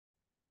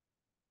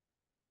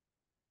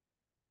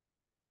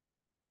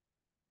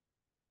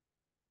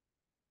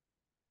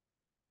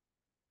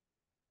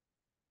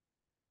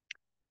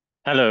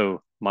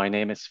Hello, my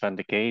name is Van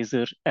de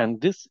Keyser, and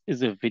this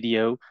is a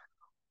video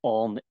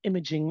on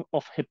imaging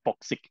of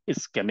hypoxic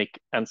ischemic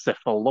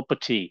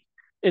encephalopathy.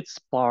 It's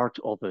part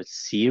of a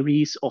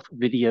series of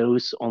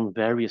videos on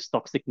various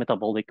toxic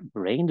metabolic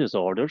brain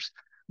disorders,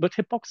 but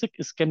hypoxic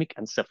ischemic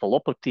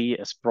encephalopathy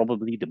is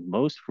probably the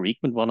most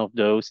frequent one of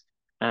those,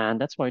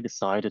 and that's why I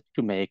decided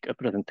to make a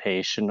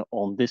presentation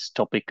on this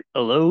topic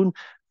alone,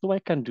 so I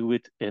can do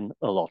it in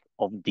a lot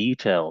of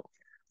detail.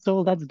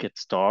 So let's get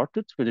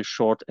started with a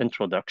short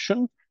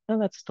introduction, and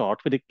let's start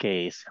with a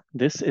case.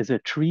 This is a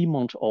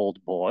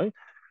 3-month-old boy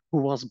who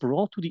was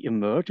brought to the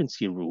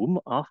emergency room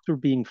after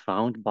being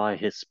found by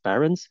his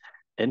parents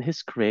in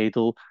his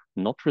cradle,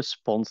 not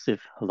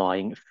responsive,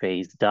 lying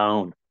face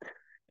down.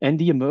 In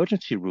the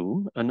emergency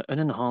room, an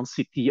unenhanced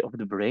CT of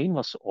the brain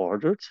was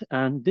ordered,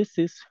 and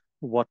these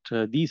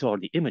are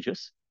the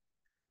images.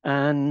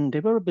 And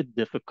they were a bit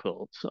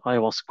difficult. I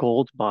was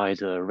called by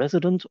the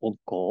resident on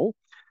call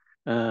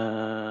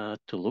to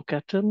look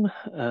at them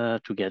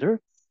together.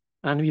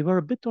 And we were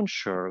a bit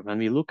unsure when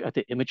we look at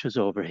the images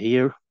over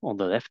here on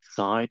the left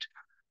side,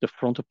 the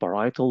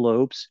frontoparietal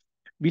lobes.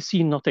 We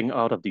see nothing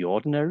out of the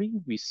ordinary.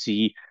 We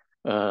see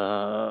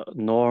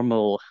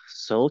normal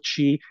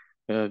sulci.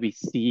 We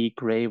see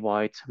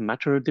gray-white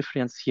matter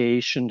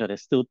differentiation that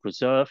is still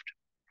preserved.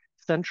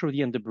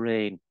 Centrally in the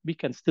brain, we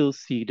can still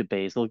see the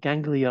basal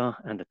ganglia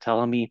and the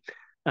thalami.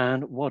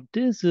 And what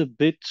is a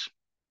bit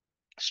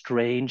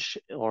strange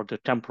are the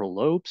temporal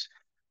lobes,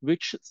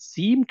 which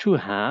seem to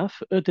have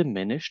a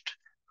diminished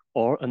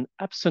or an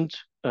absent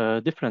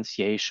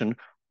differentiation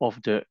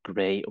of the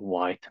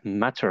gray-white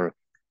matter.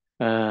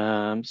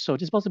 So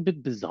this was a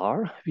bit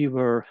bizarre. We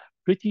were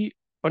pretty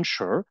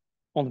unsure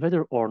on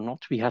whether or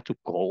not we had to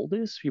call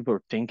this. We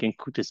were thinking,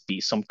 could this be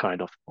some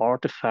kind of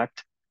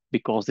artifact?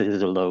 Because this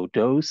is a low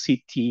dose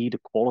CT, the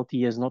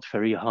quality is not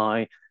very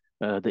high.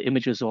 The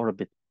images are a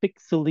bit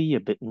pixely, a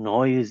bit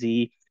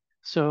noisy.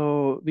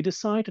 So we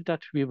decided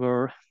that we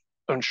were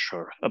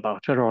unsure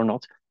about whether or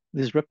not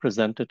this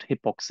represented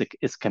hypoxic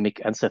ischemic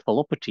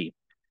encephalopathy.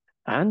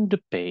 And the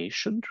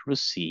patient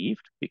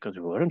received, because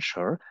we weren't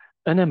sure,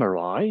 an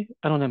MRI.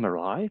 And on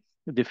MRI,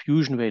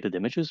 diffusion-weighted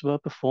images were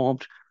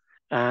performed.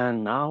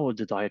 And now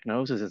the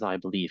diagnosis is, I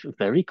believe,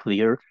 very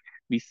clear.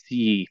 We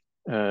see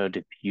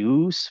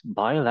diffuse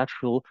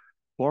bilateral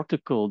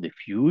cortical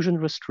diffusion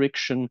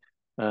restriction.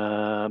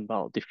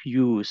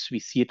 Diffuse, we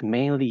see it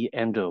mainly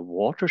in the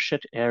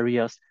watershed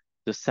areas.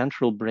 The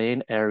central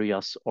brain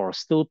areas are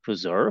still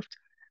preserved.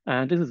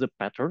 And this is a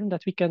pattern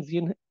that we can see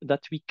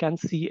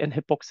in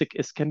hypoxic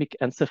ischemic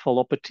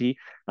encephalopathy.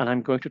 And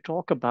I'm going to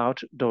talk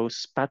about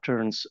those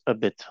patterns a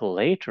bit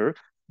later.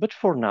 But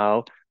for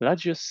now,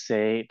 let's just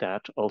say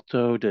that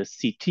although the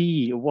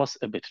CT was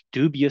a bit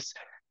dubious,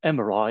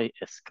 MRI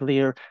is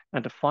clear,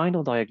 and the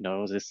final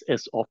diagnosis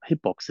is of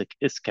hypoxic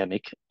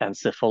ischemic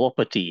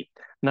encephalopathy.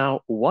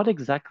 Now, what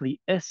exactly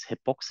is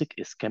hypoxic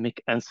ischemic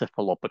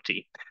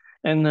encephalopathy?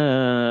 And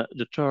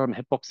the term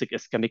hypoxic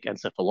ischemic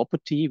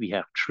encephalopathy, we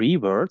have three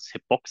words,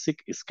 hypoxic,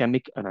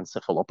 ischemic, and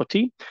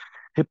encephalopathy.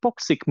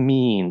 Hypoxic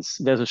means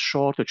there's a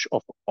shortage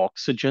of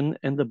oxygen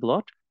in the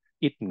blood.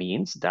 It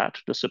means that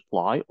the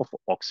supply of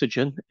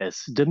oxygen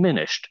is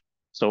diminished.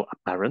 So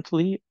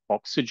apparently,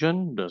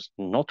 oxygen does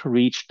not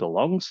reach the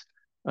lungs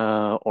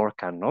or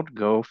cannot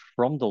go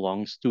from the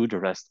lungs to the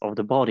rest of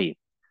the body.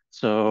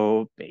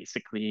 So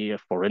basically,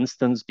 for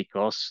instance,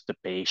 because the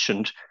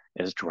patient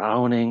is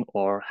drowning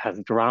or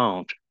has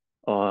drowned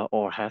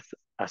or has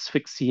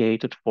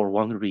asphyxiated for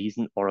one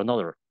reason or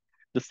another.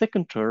 The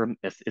second term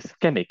is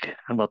ischemic.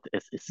 And what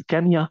is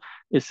ischemia?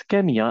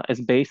 Ischemia is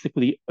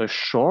basically a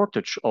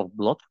shortage of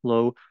blood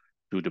flow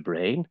to the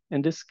brain.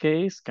 In this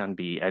case, can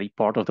be any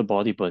part of the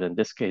body, but in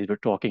this case, we're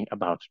talking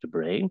about the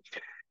brain.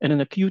 In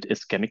an acute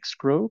ischemic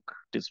stroke,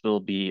 this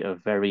will be a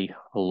very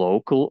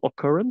local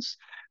occurrence.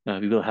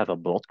 We will have a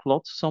blood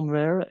clot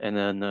somewhere in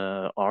an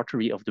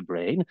artery of the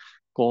brain,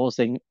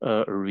 causing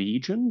a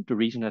region, the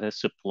region that is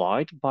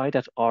supplied by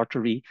that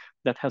artery,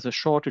 that has a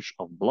shortage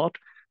of blood,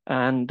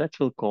 and that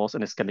will cause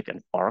an ischemic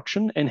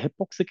infarction. In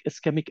hypoxic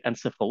ischemic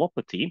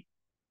encephalopathy,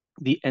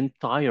 the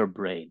entire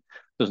brain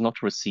does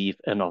not receive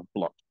enough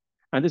blood.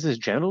 And this is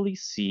generally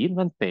seen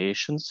when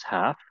patients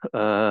have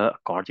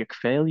cardiac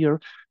failure,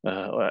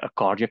 a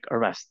cardiac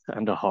arrest,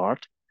 and the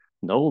heart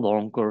no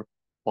longer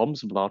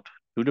pumps blood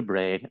to the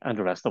brain and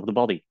the rest of the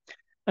body.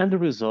 And the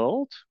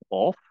result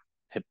of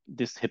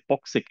this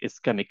hypoxic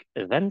ischemic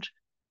event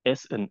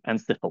is an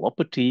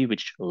encephalopathy,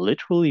 which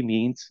literally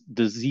means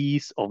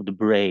disease of the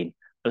brain,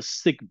 a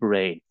sick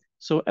brain.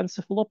 So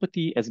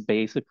encephalopathy is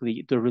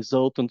basically the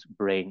resultant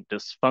brain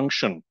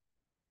dysfunction.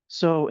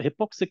 So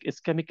hypoxic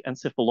ischemic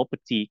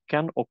encephalopathy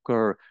can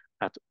occur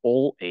at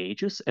all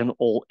ages and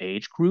all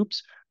age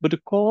groups, but the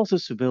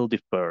causes will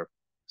differ.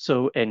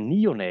 So in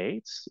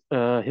neonates,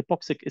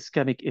 hypoxic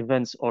ischemic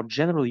events are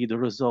generally the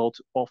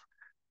result of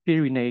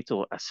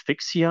perinatal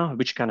asphyxia,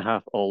 which can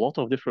have a lot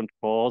of different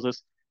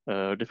causes,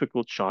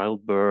 difficult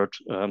childbirth,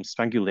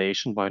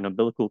 strangulation by an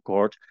umbilical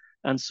cord,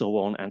 and so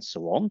on and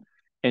so on.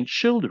 In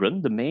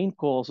children, the main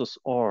causes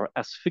are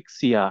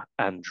asphyxia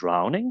and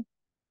drowning.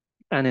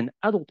 And in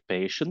adult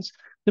patients,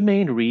 the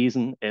main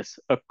reason is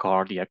a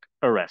cardiac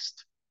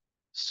arrest.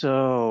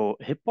 So,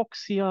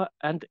 hypoxia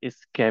and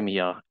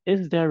ischemia,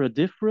 is there a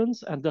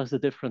difference and does the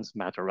difference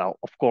matter? Well,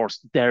 of course,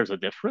 there's a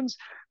difference.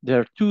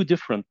 They're two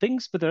different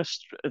things, but they're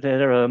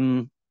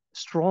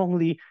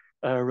strongly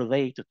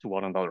related to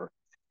one another.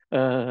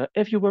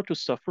 If you were to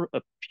suffer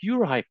a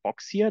pure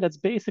hypoxia, that's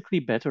basically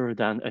better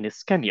than an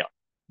ischemia,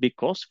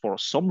 because for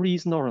some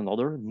reason or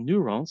another,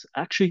 neurons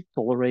actually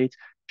tolerate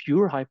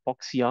pure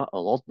hypoxia a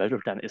lot better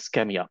than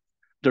ischemia.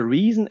 The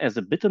reason is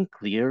a bit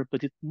unclear,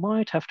 but it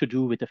might have to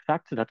do with the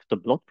fact that the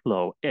blood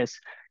flow is,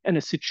 in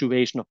a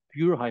situation of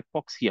pure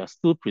hypoxia,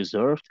 still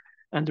preserved,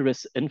 and there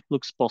is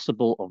influx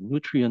possible of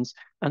nutrients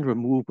and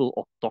removal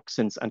of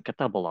toxins and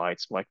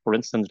catabolites, like, for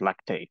instance,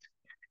 lactate.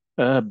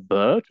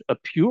 But a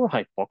pure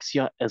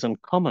hypoxia is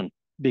uncommon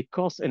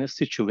because in a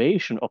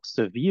situation of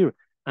severe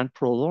and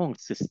prolonged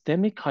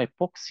systemic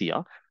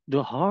hypoxia,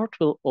 the heart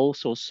will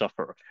also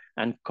suffer,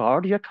 and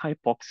cardiac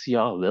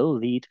hypoxia will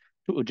lead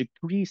to a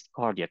decreased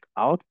cardiac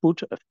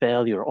output, a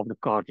failure of the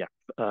cardiac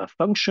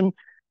function,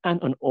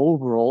 and an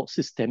overall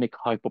systemic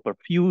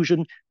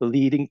hypoperfusion,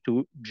 leading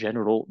to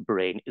general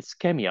brain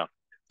ischemia.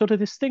 So the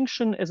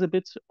distinction is a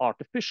bit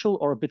artificial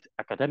or a bit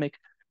academic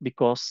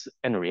because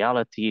in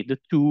reality, the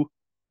two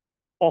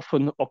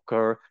often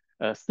occur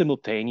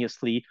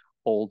simultaneously,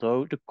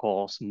 although the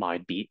cause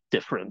might be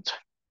different.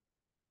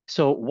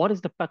 So, what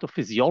is the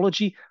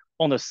pathophysiology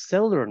on a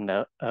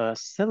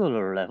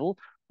cellular level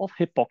of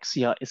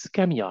hypoxia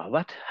ischemia?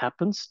 What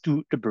happens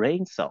to the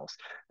brain cells?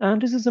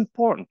 And this is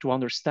important to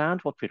understand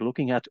what we're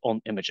looking at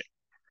on imaging.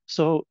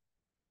 So,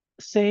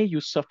 say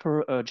you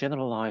suffer a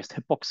generalized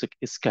hypoxic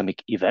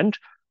ischemic event,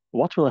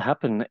 what will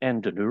happen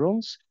in the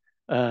neurons?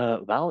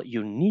 Well,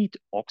 you need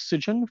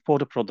oxygen for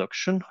the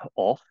production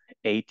of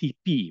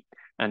ATP.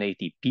 And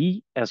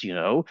ATP, as you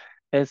know,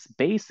 is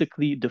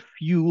basically the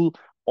fuel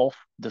of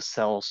the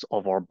cells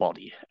of our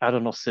body.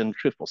 Adenosine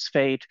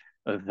triphosphate,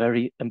 a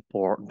very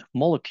important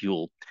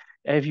molecule.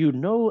 If you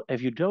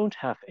don't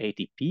have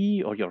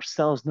ATP or your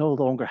cells no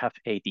longer have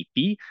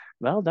ATP,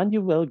 well, then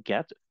you will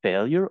get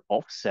failure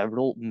of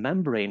several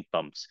membrane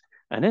pumps.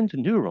 And in the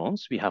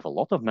neurons, we have a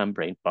lot of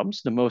membrane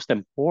pumps. The most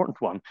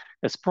important one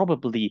is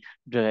probably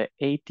the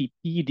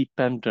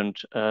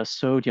ATP-dependent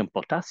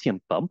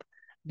sodium-potassium pump.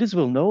 This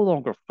will no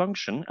longer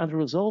function, and the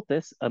result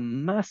is a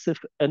massive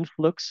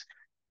influx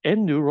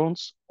in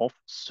neurons of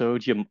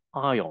sodium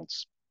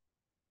ions.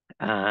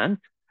 And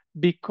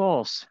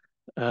because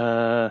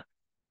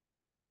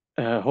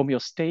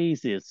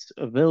homeostasis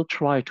will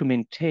try to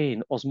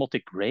maintain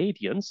osmotic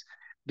gradients,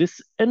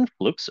 this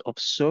influx of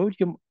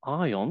sodium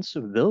ions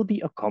will be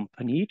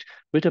accompanied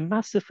with a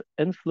massive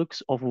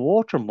influx of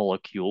water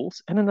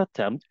molecules in an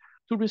attempt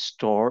to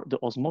restore the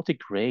osmotic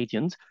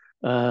gradient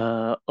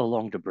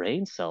along the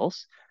brain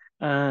cells.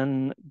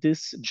 And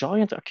this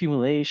giant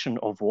accumulation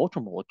of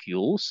water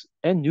molecules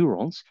and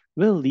neurons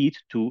will lead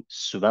to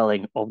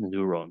swelling of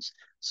neurons.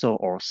 So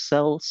our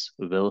cells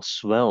will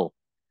swell.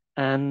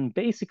 And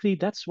basically,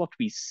 that's what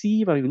we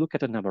see when we look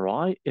at an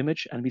MRI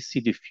image and we see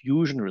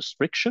diffusion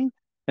restriction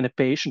in a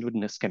patient with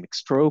an ischemic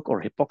stroke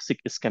or hypoxic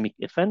ischemic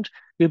event.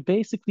 We're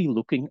basically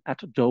looking at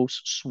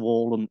those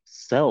swollen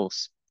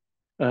cells.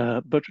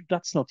 But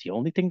that's not the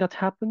only thing that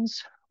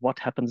happens. What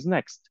happens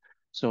next?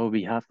 So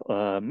we have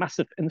a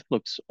massive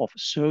influx of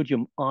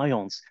sodium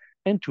ions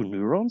into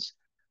neurons.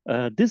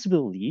 This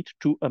will lead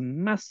to a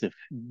massive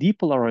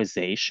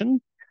depolarization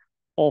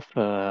of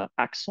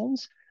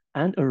axons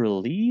and a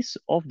release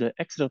of the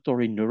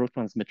excitatory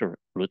neurotransmitter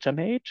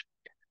glutamate.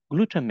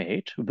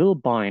 Glutamate will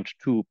bind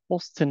to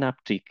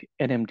postsynaptic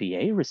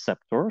NMDA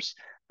receptors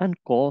and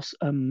cause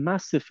a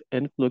massive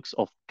influx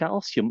of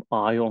calcium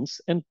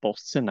ions in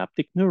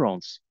postsynaptic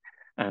neurons.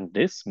 And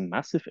this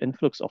massive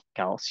influx of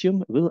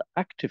calcium will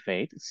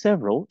activate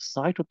several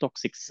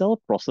cytotoxic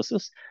cell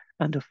processes,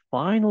 and the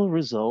final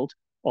result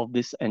of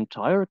this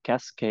entire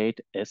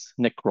cascade is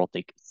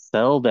necrotic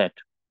cell death.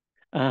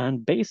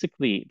 And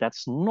basically,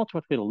 that's not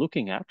what we're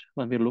looking at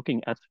when we're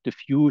looking at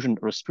diffusion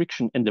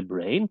restriction in the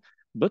brain,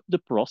 but the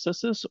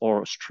processes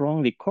are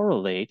strongly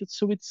correlated.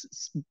 So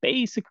it's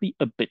basically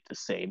a bit the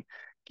same.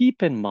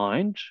 Keep in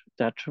mind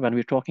that when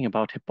we're talking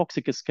about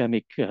hypoxic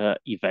ischemic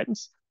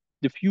events,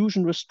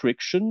 diffusion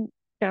restriction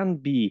can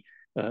be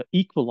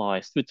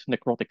equalized with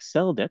necrotic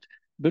cell death,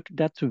 but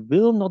that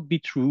will not be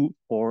true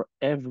for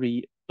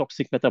every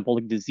toxic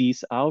metabolic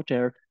disease out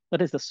there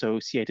that is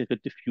associated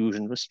with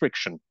diffusion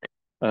restriction.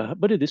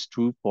 But it is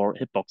true for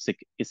hypoxic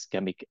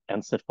ischemic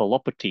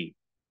encephalopathy.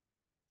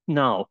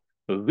 Now,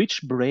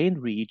 which brain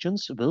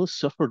regions will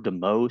suffer the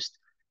most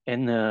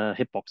in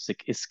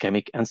hypoxic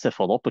ischemic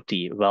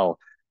encephalopathy? Well,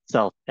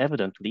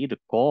 self-evidently, the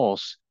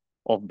cause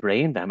of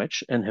brain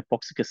damage in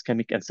hypoxic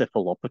ischemic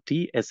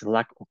encephalopathy is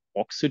lack of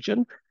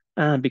oxygen.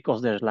 And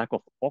because there's lack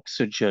of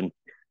oxygen,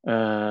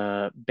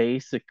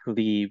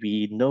 basically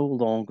we no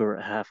longer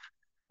have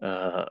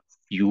uh,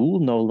 fuel,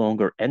 no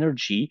longer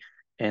energy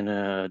in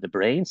the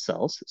brain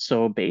cells.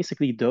 So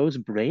basically, those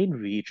brain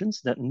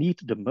regions that need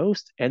the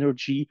most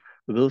energy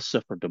will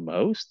suffer the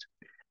most.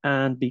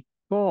 And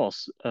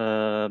because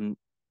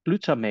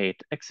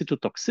glutamate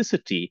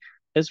excitotoxicity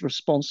is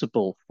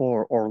responsible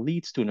for or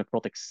leads to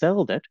necrotic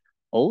cell death,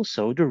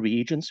 also the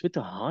regions with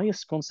the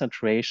highest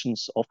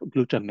concentrations of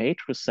glutamate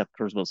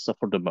receptors will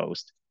suffer the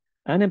most.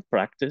 And in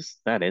practice,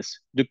 that is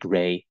the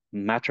gray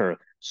matter.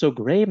 So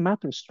gray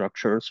matter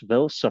structures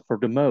will suffer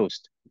the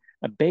most.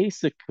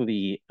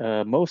 Basically,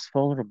 most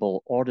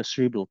vulnerable are the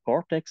cerebral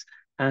cortex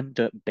and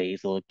the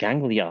basal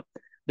ganglia.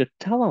 The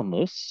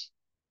thalamus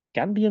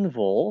can be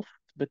involved,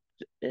 but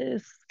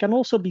can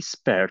also be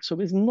spared,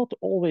 so is not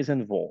always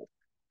involved.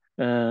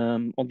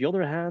 On the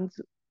other hand,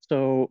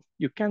 so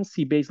you can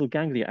see basal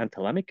ganglia and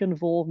thalamic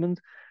involvement,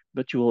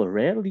 but you will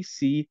rarely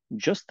see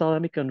just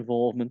thalamic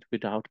involvement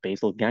without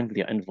basal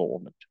ganglia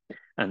involvement.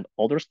 And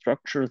other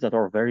structures that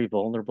are very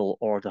vulnerable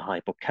are the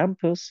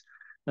hippocampus,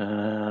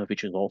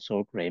 which is also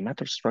a gray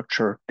matter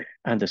structure,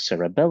 and the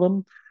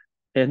cerebellum.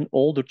 In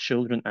older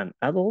children and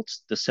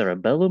adults, the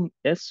cerebellum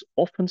is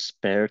often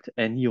spared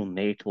in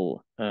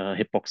neonatal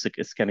hypoxic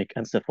ischemic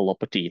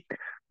encephalopathy.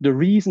 The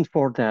reason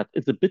for that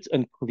is a bit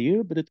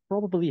unclear, but it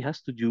probably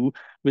has to do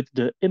with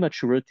the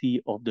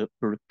immaturity of the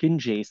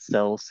Purkinje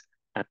cells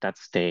at that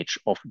stage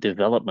of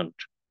development.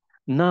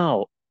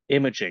 Now,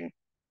 imaging.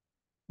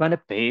 When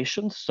a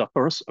patient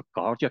suffers a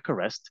cardiac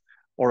arrest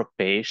or a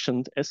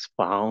patient is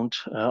found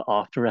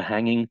after a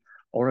hanging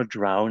or a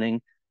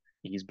drowning,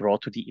 he's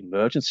brought to the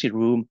emergency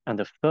room, and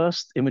the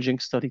first imaging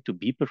study to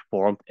be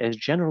performed is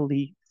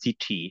generally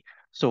CT.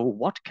 So,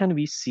 what can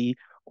we see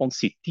on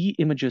CT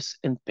images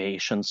in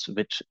patients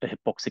with a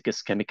hypoxic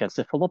ischemic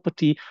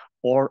encephalopathy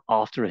or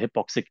after a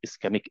hypoxic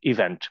ischemic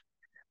event?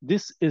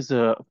 This is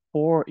a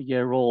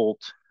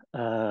 4-year-old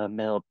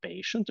male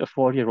patient, a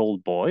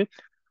 4-year-old boy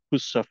who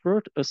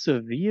suffered a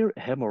severe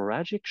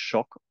hemorrhagic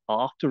shock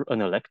after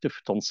an elective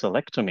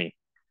tonsillectomy.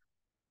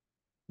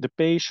 The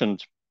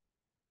patient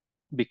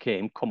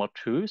became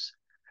comatose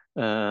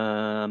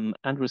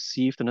and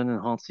received an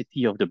enhanced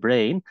CT of the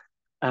brain.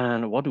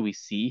 And what do we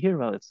see here?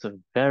 Well, it's a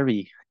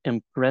very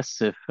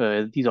impressive,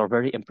 these are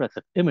very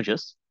impressive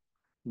images.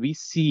 We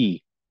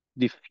see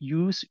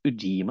diffuse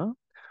edema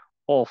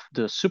of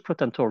the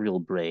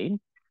supratentorial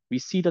brain. We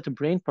see that the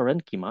brain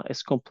parenchyma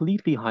is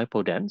completely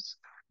hypodense.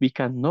 We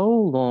can no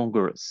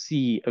longer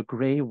see a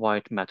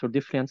gray-white matter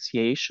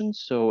differentiation,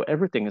 so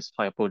everything is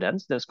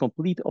hypodense. There's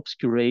complete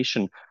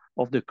obscuration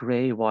of the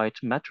gray-white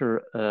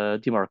matter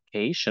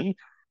demarcation,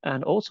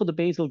 and also the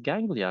basal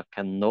ganglia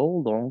can no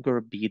longer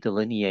be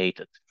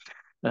delineated.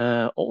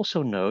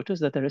 Also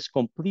notice that there is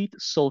complete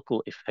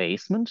sulcal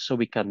effacement, so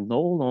we can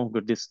no longer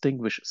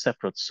distinguish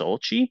separate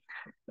sulci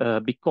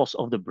because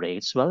of the brain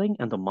swelling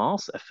and the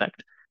mass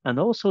effect. And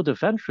also the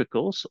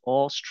ventricles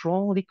are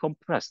strongly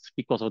compressed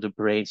because of the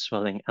brain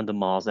swelling and the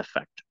mass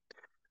effect.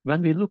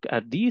 When we look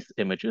at these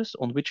images,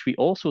 on which we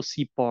also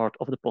see part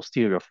of the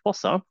posterior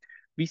fossa,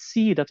 we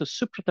see that the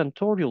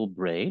supratentorial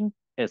brain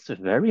is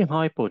very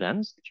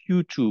hypodense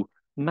due to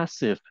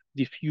massive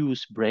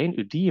diffuse brain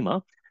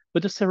edema,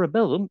 but the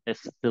cerebellum is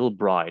still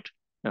bright.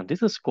 And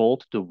this is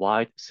called the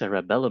white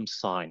cerebellum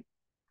sign.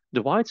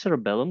 The white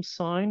cerebellum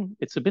sign,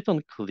 it's a bit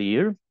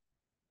unclear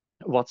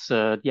what's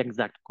the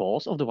exact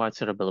cause of the white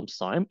cerebellum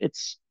sign.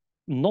 It's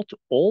not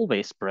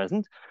always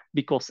present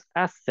because,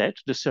 as said,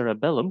 the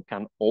cerebellum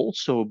can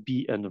also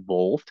be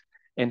involved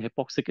in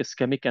hypoxic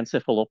ischemic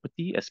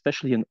encephalopathy,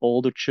 especially in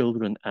older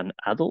children and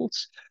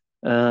adults.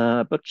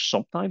 But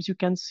sometimes you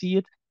can see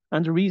it,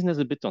 and the reason is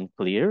a bit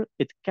unclear.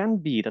 It can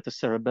be that the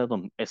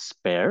cerebellum is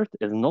spared,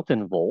 is not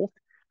involved,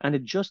 and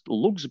it just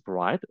looks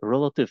bright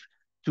relative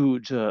to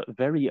the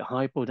very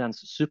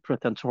hypodense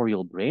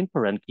supratentorial brain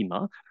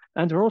parenchyma.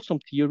 And there are some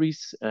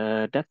theories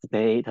that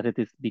say that it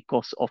is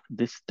because of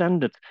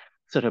distended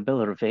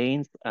cerebellar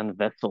veins and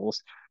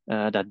vessels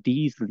that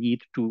these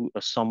lead to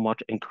a somewhat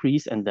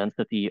increase in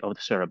density of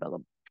the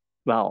cerebellum.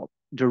 Well,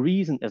 the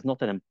reason is not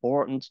that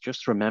important.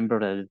 Just remember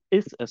that it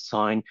is a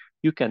sign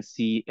you can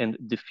see in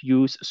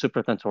diffuse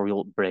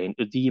supratentorial brain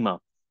edema.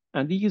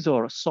 And these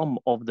are some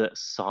of the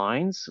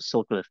signs: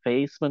 sulcal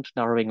effacement,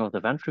 narrowing of the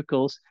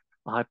ventricles,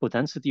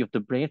 hypodensity of the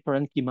brain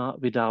parenchyma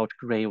without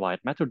gray-white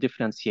matter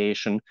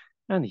differentiation,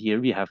 and here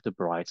we have the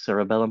bright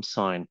cerebellum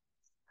sign.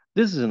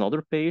 This is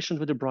another patient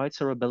with a bright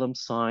cerebellum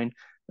sign.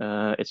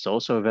 It's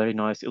also a very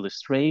nice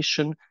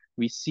illustration.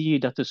 We see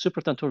that the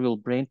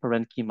supratentorial brain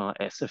parenchyma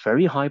is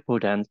very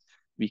hypodense.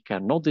 We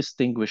cannot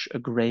distinguish a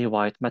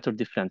gray-white matter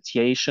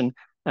differentiation.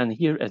 And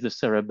here is the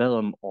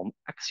cerebellum on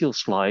axial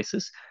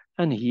slices.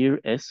 And here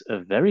is a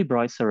very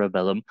bright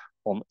cerebellum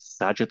on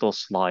sagittal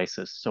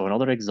slices. So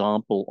another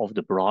example of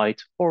the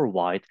bright or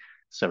white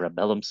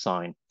cerebellum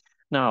sign.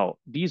 Now,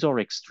 these are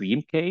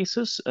extreme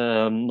cases.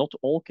 Not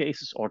all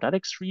cases are that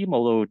extreme,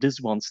 although this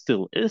one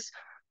still is.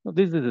 Now,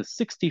 this is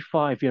a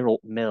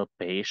 65-year-old male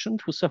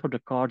patient who suffered a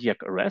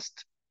cardiac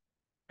arrest.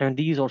 And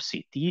these are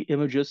CT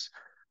images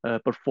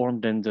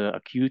performed in the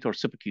acute or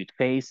subacute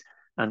phase.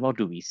 And what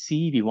do we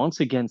see? We once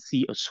again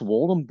see a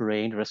swollen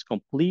brain. There is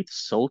complete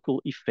sulcal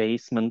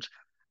effacement.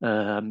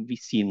 We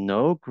see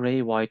no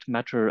gray-white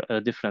matter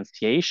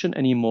differentiation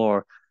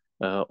anymore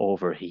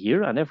over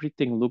here, and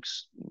everything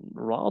looks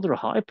rather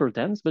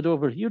hyperdense, but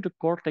over here the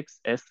cortex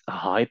is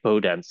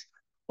hypodense.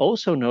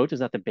 Also notice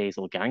that the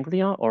basal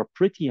ganglia are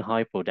pretty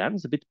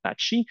hypodense, a bit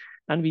patchy,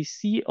 and we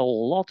see a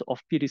lot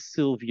of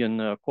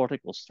perisylvian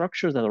cortical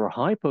structures that are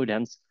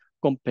hypodense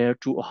compared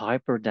to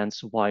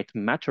hyperdense white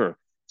matter.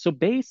 So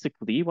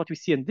basically, what we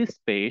see in this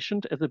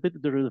patient is a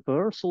bit the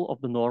reversal of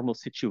the normal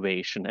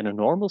situation. In a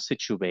normal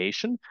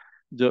situation,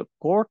 the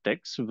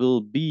cortex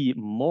will be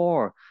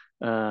more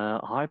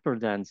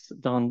hyperdense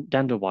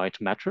than the white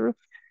matter.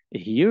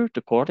 Here,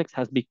 the cortex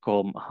has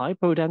become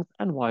hypodense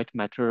and white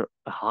matter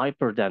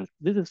hyperdense.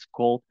 This is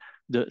called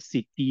the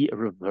CT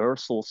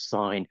reversal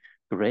sign.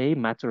 Gray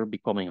matter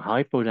becoming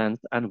hypodense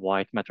and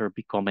white matter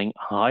becoming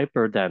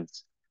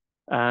hyperdense.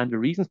 And the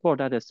reason for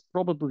that is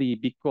probably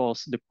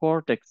because the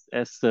cortex,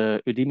 as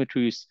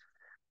Eudemitrius,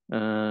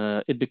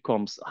 it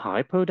becomes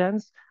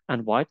hypodense,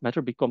 and white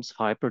matter becomes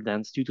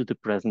hyperdense due to the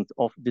presence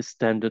of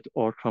distended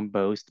or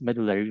thrombosed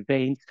medullary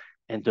veins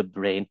in the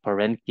brain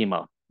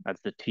parenchyma.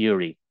 That's the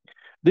theory.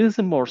 This is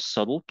a more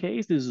subtle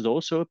case. This is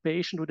also a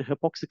patient with a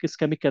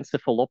hypoxic-ischemic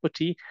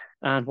encephalopathy.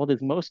 And what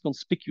is most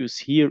conspicuous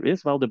here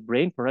is, while the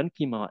brain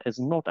parenchyma is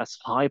not as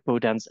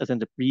hypodense as in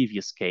the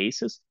previous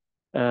cases,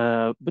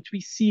 but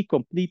we see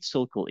complete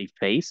sulcal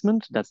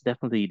effacement. That's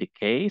definitely the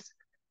case.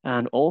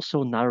 And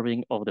also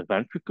narrowing of the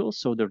ventricles.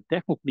 So there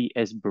definitely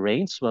is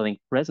brain swelling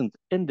present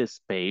in this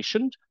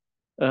patient.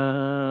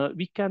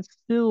 We can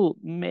still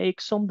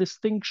make some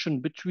distinction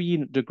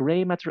between the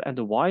gray matter and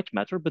the white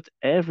matter, but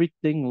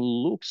everything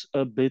looks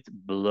a bit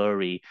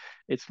blurry.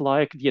 It's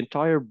like the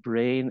entire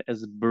brain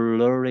is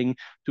blurring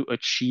to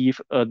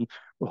achieve a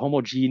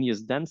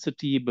homogeneous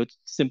density, but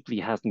simply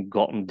hasn't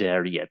gotten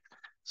there yet.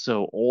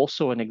 So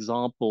also an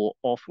example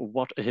of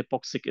what a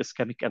hypoxic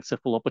ischemic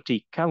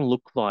encephalopathy can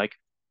look like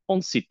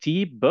on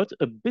CT, but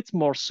a bit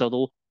more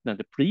subtle than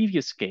the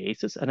previous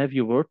cases. And if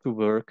you were to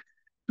work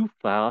too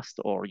fast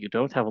or you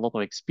don't have a lot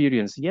of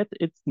experience yet,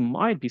 it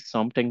might be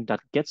something that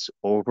gets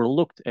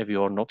overlooked if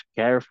you're not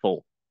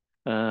careful.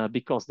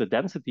 Because the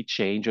density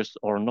changes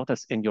are not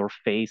as in your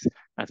face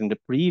as in the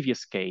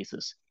previous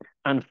cases.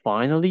 And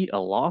finally, a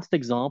last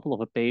example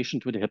of a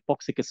patient with a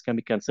hypoxic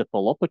ischemic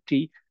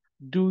encephalopathy.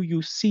 Do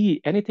you see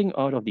anything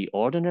out of the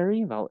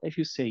ordinary? Well, if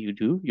you say you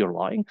do, you're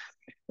lying.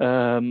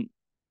 Um,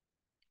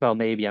 well,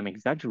 maybe I'm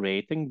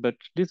exaggerating, but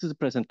this is a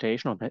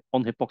presentation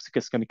on hypoxic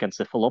ischemic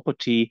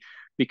encephalopathy.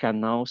 We can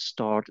now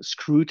start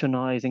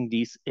scrutinizing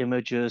these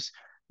images,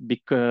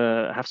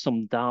 because have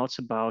some doubts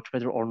about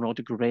whether or not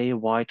the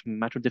gray-white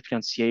matter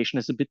differentiation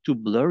is a bit too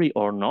blurry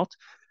or not.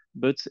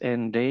 But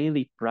in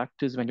daily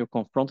practice, when you're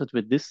confronted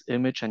with this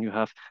image and you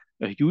have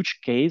a huge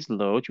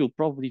caseload, you'll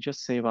probably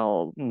just say,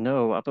 well,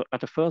 no,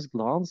 at a first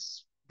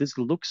glance, this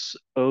looks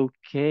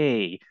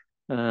okay.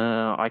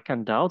 I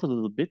can doubt a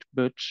little bit,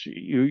 but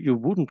you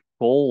wouldn't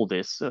call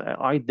this.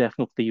 I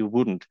definitely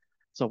wouldn't.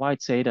 So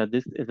I'd say that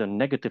this is a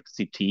negative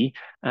CT,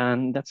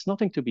 and that's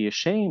nothing to be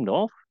ashamed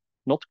of,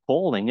 not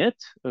calling it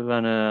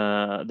when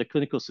the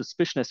clinical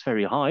suspicion is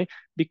very high,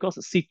 because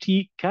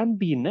CT can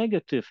be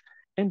negative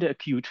in the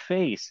acute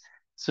phase.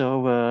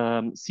 So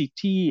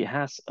CT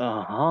has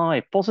a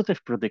high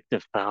positive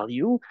predictive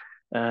value,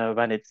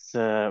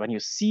 when you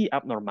see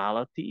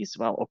abnormalities.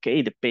 Well,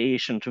 okay, the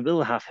patient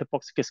will have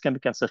hypoxic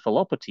ischemic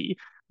encephalopathy,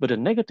 but a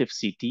negative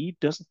CT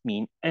doesn't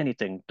mean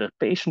anything. The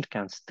patient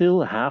can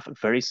still have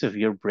very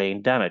severe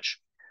brain damage.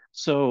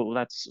 So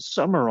let's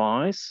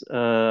summarize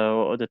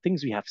the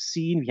things we have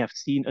seen. We have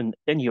seen an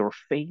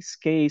in-your-face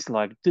case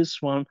like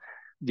this one,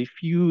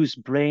 diffuse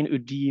brain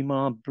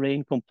edema,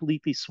 brain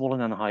completely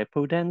swollen and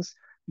hypodense.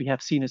 We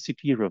have seen a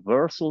CT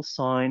reversal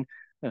sign,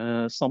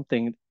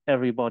 something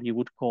everybody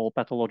would call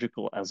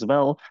pathological as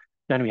well.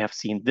 Then we have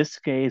seen this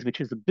case, which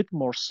is a bit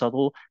more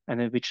subtle,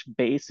 and in which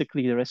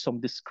basically there is some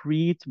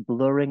discrete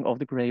blurring of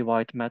the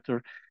gray-white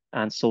matter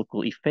and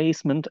sulcal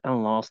effacement.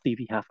 And lastly,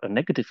 we have a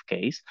negative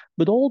case.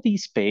 But all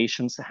these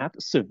patients had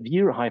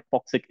severe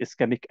hypoxic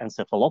ischemic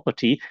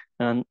encephalopathy,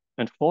 and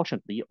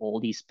unfortunately, all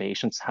these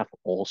patients have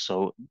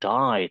also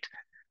died.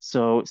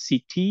 So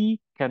CT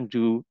can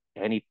do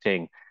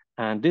anything.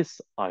 And this,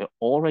 I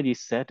already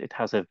said, it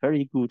has a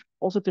very good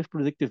positive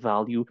predictive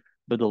value,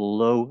 but a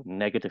low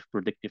negative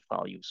predictive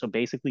value. So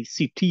basically,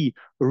 CT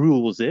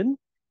rules in,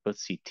 but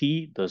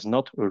CT does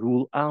not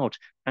rule out.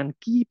 And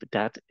keep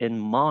that in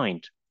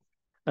mind.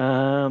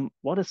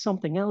 What is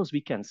something else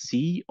we can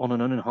see on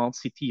an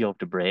unenhanced CT of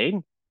the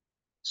brain?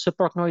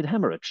 Subarachnoid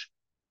hemorrhage.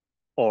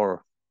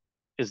 Or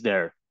is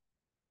there?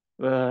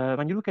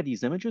 When you look at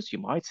these images, you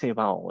might say,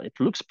 well, it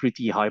looks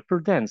pretty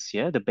hyperdense,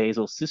 yeah? The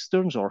basal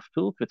cisterns are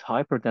filled with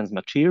hyperdense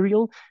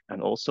material,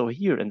 and also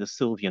here in the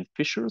sylvian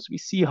fissures, we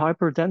see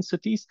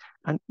hyperdensities,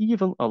 and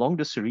even along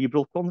the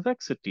cerebral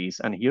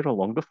convexities, and here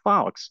along the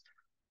falx.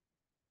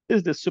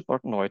 Is this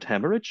subarachnoid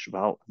hemorrhage?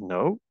 Well,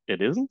 no,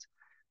 it isn't.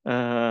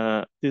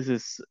 This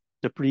is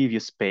the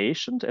previous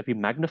patient. If we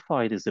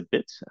magnify this a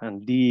bit,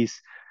 and these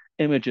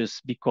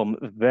images become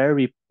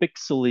very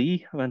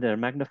pixely when they're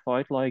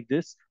magnified like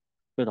this,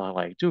 but I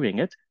like doing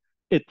it.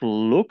 It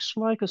looks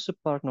like a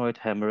subarachnoid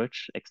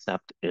hemorrhage,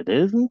 except it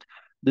isn't.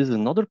 This is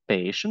another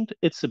patient.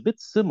 It's a bit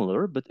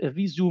similar, but if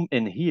we zoom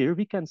in here,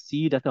 we can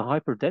see that the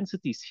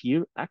hyperdensities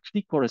here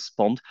actually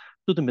correspond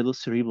to the middle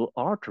cerebral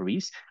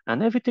arteries,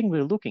 and everything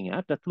we're looking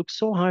at that looks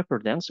so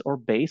hyperdense are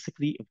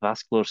basically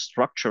vascular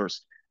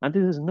structures. And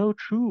this is no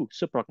true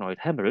subarachnoid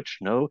hemorrhage.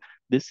 No,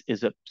 this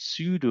is a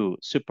pseudo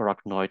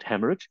subarachnoid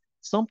hemorrhage,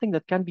 something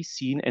that can be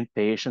seen in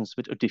patients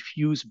with a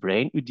diffuse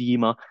brain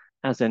edema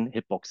as in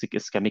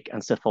hypoxic-ischemic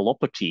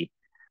encephalopathy.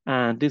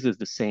 And this is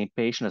the same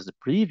patient as the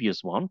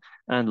previous one.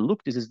 And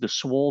look, this is the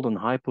swollen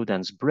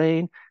hypodense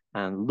brain.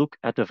 And look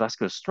at the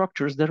vascular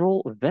structures, they're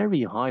all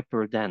very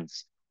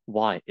hyperdense.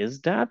 Why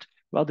is that?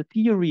 Well, the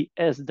theory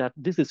is that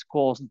this is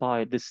caused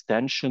by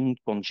distension,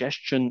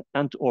 congestion,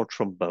 and or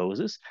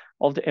thrombosis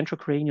of the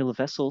intracranial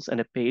vessels in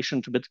a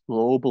patient with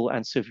global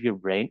and severe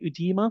brain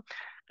edema.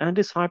 And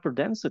this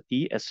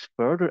hyperdensity is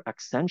further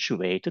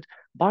accentuated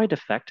by the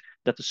fact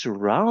that the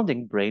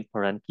surrounding brain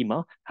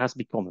parenchyma has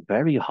become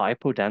very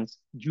hypodense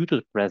due to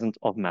the presence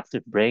of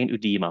massive brain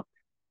edema.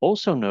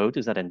 Also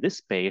notice that in this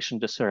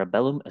patient, the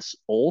cerebellum is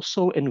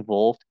also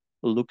involved,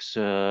 looks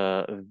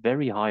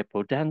very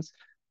hypodense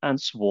and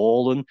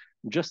swollen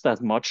just as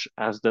much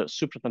as the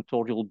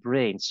supratentorial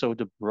brain. So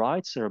the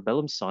bright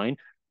cerebellum sign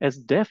is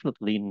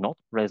definitely not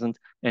present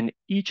in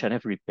each and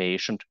every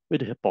patient with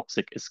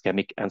hypoxic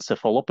ischemic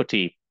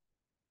encephalopathy.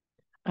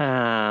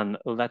 And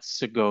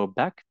let's go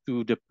back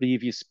to the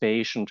previous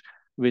patient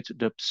with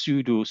the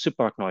pseudo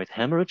subarachnoid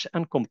hemorrhage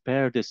and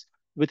compare this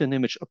with an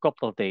image a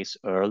couple of days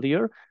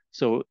earlier.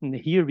 So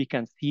here we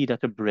can see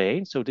that the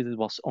brain, so this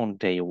was on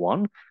day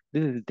 1,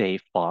 this is day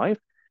 5.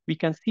 We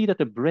can see that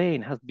the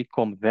brain has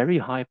become very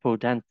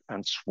hypodense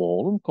and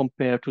swollen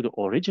compared to the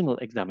original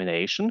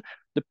examination.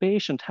 The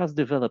patient has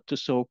developed a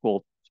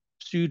so-called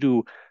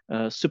pseudo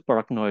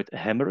subarachnoid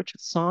hemorrhage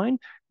sign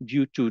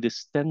due to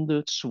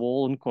distended,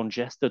 swollen,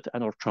 congested,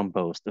 and or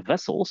thrombosed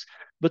vessels,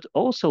 but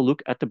also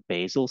look at the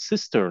basal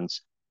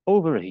cisterns.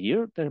 Over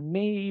here, there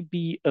may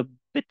be a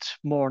bit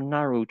more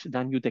narrowed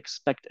than you'd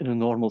expect in a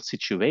normal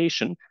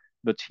situation,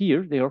 but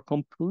here they are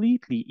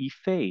completely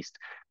effaced.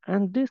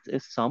 And this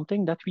is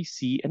something that we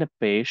see in a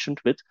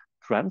patient with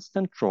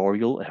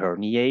transtentorial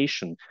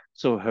herniation.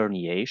 So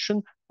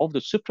herniation of the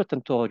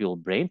supratentorial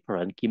brain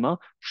parenchyma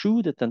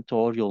through the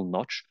tentorial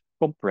notch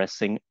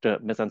compressing the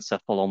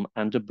mesencephalon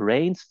and the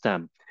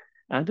brainstem.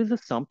 And this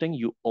is something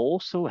you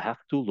also have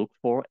to look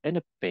for in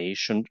a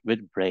patient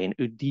with brain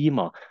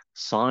edema,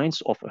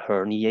 signs of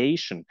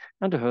herniation.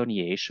 And the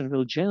herniation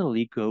will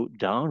generally go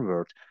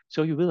downward.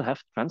 So you will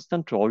have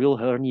transtentorial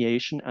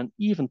herniation and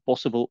even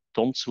possible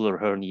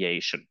tonsillar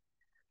herniation.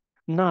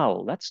 Now,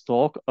 let's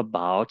talk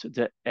about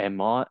the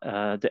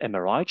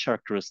MRI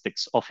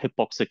characteristics of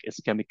hypoxic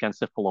ischemic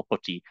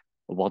encephalopathy.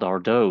 What are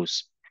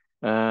those?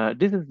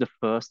 This is the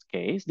first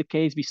case, the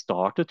case we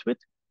started with.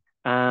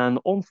 And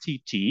on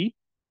CT,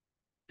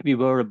 we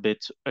were a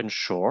bit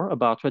unsure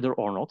about whether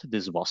or not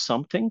this was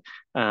something.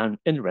 And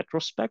in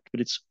retrospect,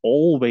 but it's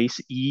always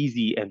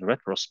easy in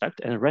retrospect.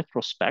 In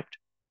retrospect,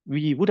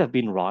 we would have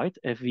been right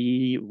if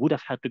we would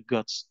have had the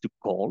guts to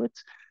call it,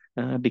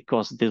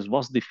 because this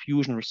was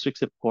diffusion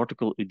restrictive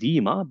cortical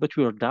edema, but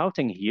we are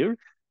doubting here.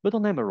 But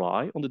on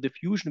MRI, on the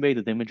diffusion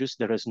weighted images,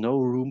 there is no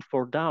room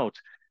for doubt.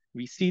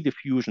 We see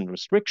diffusion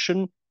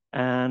restriction,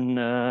 and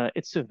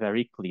it's a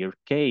very clear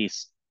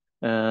case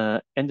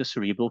and the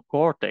cerebral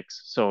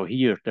cortex. So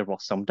here there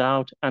was some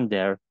doubt, and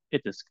there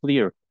it is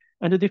clear.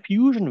 And the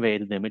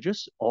diffusion-weighted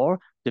images are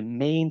the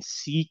main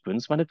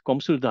sequence when it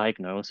comes to the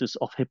diagnosis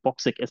of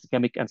hypoxic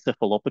ischemic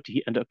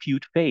encephalopathy and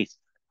acute phase.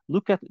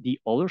 Look at the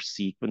other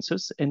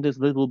sequences in this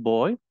little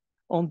boy.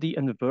 On the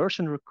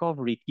inversion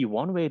recovery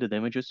T1-weighted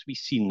images, we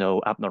see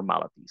no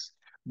abnormalities.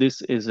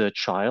 This is a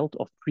child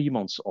of 3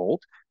 months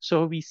old,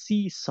 so we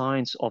see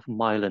signs of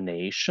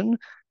myelination,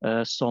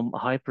 some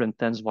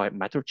hyperintense white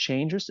matter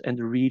changes in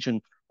the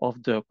region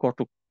of the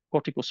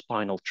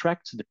corticospinal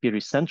tract, the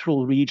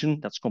pericentral region.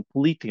 That's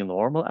completely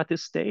normal at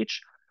this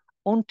stage.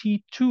 On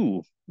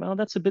T2, well,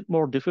 that's a bit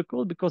more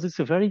difficult because it's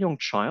a very young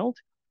child.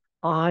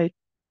 I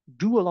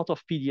do a lot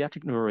of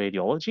pediatric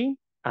neuroradiology,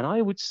 and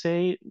I would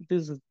say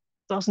this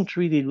doesn't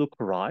really look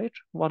right,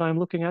 what I'm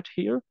looking at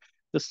here,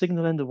 the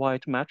signal in the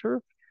white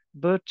matter,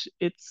 but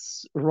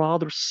it's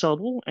rather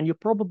subtle, and you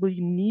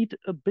probably need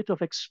a bit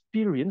of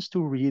experience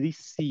to really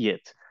see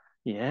it.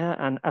 Yeah,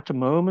 and at the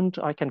moment,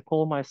 I can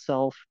call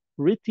myself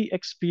pretty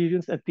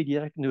experienced at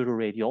pediatric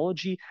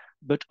neuroradiology,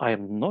 but I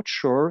am not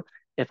sure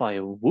if I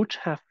would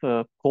have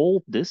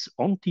called this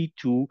on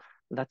T2,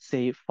 let's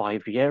say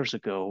 5 years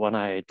ago when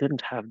I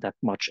didn't have that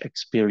much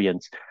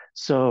experience.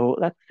 So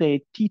let's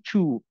say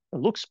T2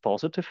 looks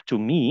positive to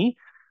me,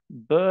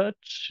 but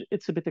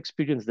it's a bit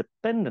experience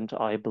dependent,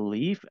 I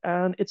believe,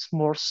 and it's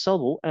more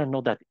subtle and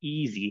not that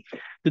easy.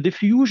 The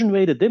diffusion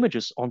weighted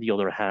images, on the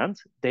other hand,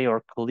 they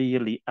are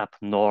clearly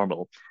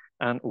abnormal.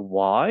 And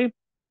why?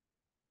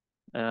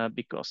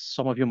 Because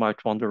some of you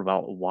might wonder,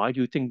 well, why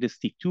do you think this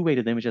T2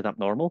 weighted image is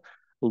abnormal?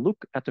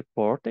 Look at the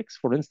cortex,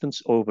 for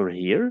instance, over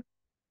here.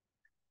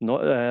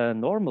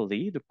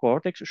 Normally, the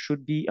cortex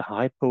should be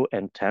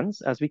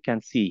hypointense, as we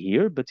can see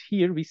here, but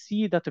here we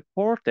see that the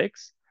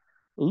cortex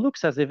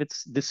looks as if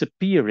it's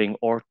disappearing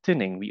or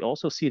thinning. We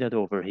also see that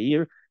over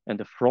here and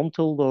the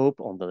frontal lobe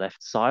on the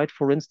left side,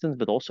 for instance,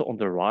 but also on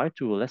the right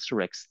to a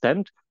lesser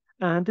extent.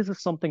 And this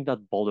is something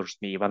that bothers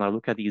me when I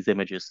look at these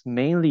images.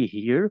 Mainly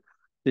here,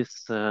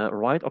 this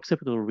right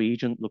occipital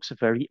region looks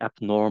very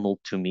abnormal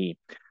to me.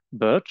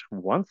 But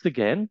once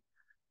again,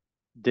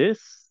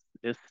 this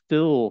is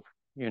still,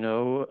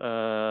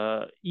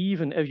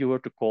 even if you were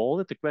to call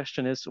it, the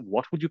question is,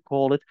 what would you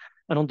call it?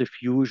 And on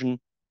diffusion,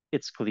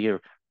 it's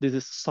clear. This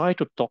is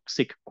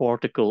cytotoxic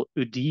cortical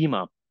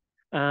edema.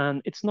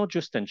 And it's not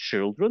just in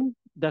children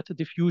that the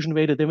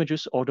diffusion-weighted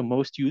images are the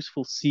most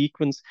useful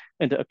sequence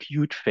in the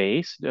acute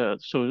phase,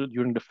 so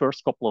during the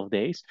first couple of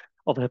days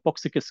of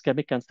hypoxic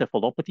ischemic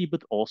encephalopathy,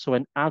 but also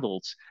in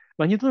adults.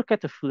 When you look at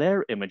the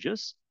flare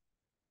images,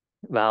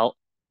 well,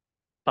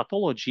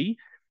 pathology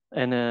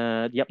and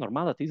the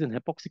abnormalities in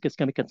hypoxic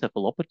ischemic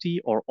encephalopathy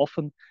are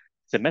often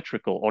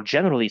symmetrical or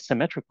generally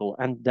symmetrical,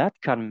 and that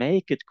can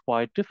make it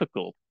quite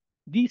difficult.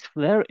 These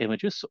flare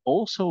images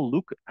also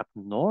look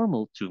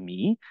abnormal to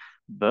me,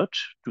 but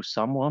to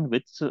someone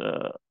with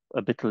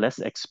a bit less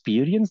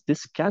experience,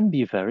 this can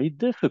be very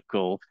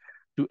difficult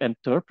to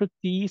interpret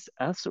these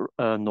as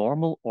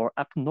normal or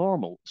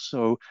abnormal.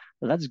 So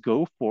let's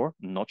go for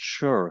not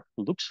sure.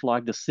 Looks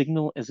like the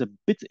signal is a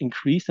bit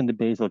increased in the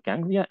basal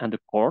ganglia and the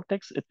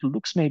cortex. It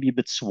looks maybe a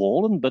bit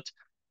swollen, but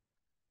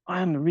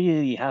I'm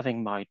really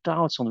having my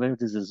doubts on whether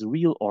this is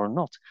real or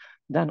not.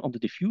 Then on the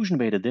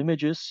diffusion-weighted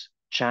images,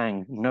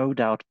 Chang, no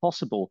doubt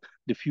possible.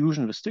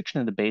 Diffusion restriction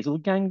in the basal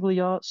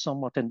ganglia,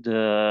 somewhat in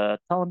the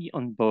thalami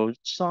on both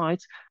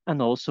sides, and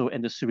also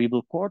in the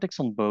cerebral cortex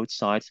on both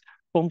sides,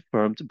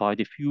 confirmed by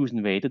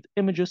diffusion-weighted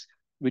images,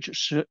 which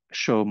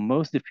show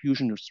most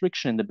diffusion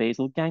restriction in the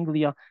basal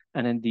ganglia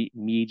and in the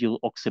medial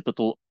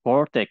occipital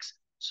cortex.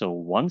 So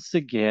once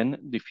again,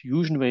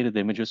 diffusion-weighted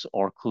images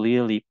are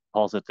clearly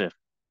positive.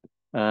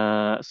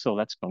 So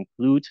let's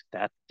conclude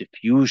that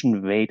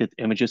diffusion-weighted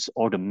images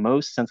are the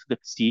most sensitive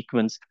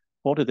sequence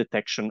for the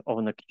detection of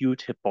an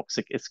acute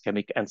hypoxic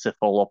ischemic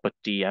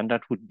encephalopathy, and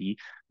that would be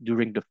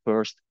during the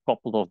first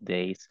couple of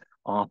days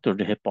after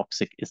the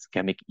hypoxic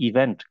ischemic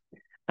event.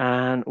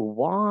 And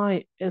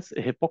why is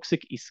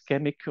hypoxic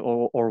ischemic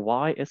or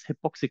why is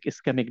hypoxic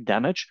ischemic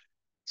damage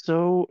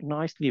so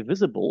nicely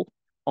visible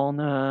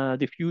on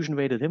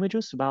diffusion-weighted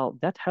images? Well,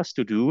 that has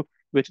to do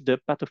with the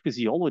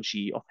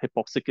pathophysiology of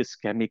hypoxic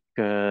ischemic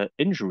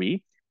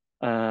injury.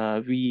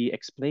 We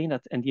explain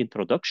that in the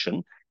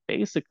introduction.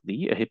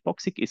 Basically, a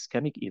hypoxic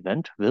ischemic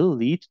event will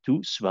lead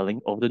to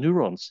swelling of the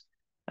neurons.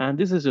 And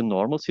this is a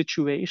normal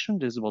situation.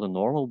 This is what a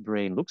normal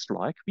brain looks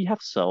like. We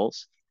have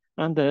cells,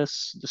 and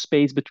there's the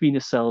space between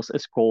the cells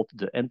is called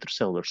the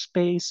intercellular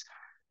space.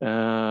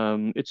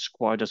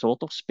 There's a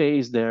lot of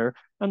space there,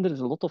 and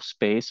there's a lot of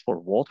space for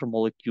water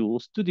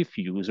molecules to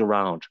diffuse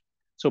around.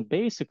 So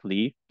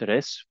basically, there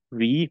is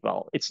free,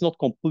 well, it's not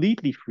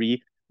completely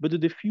free, but the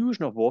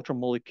diffusion of water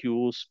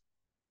molecules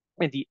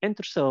in the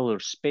intercellular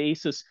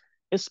spaces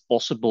is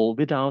possible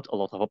without a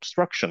lot of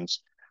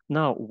obstructions.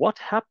 Now, what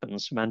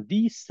happens when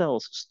these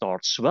cells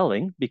start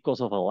swelling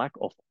because of a lack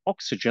of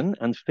oxygen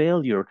and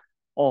failure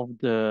of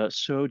the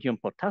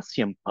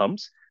sodium-potassium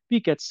pumps?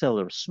 We get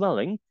cellular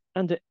swelling,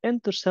 and the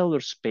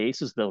intercellular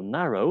spaces will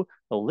narrow,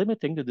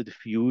 limiting the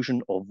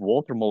diffusion of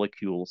water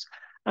molecules.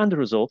 And the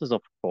result is,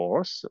 of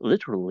course,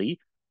 literally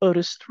a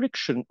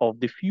restriction of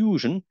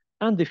diffusion,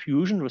 and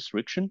diffusion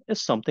restriction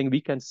is something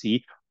we can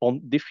see on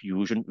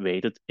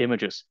diffusion-weighted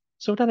images.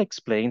 So that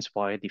explains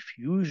why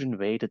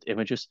diffusion-weighted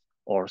images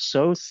are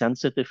so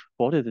sensitive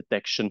for the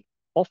detection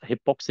of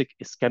hypoxic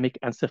ischemic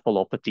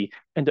encephalopathy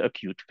in the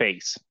acute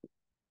phase.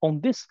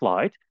 On this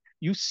slide,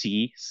 you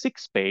see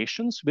 6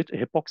 patients with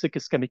hypoxic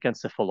ischemic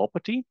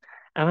encephalopathy.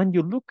 And when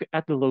you look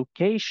at the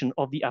location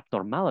of the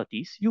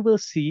abnormalities, you will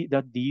see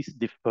that these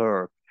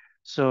differ.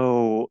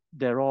 So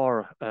there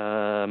are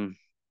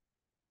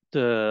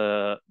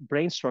the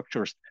brain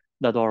structures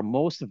that are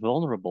most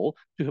vulnerable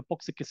to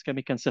hypoxic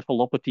ischemic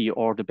encephalopathy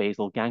or the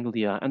basal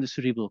ganglia and the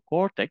cerebral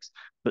cortex,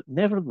 but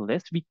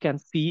nevertheless, we can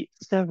see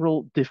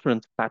several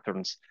different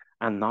patterns.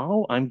 And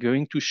now I'm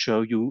going to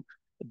show you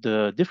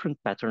the different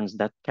patterns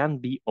that can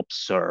be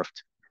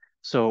observed.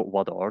 So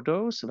what are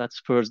those? Let's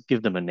first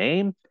give them a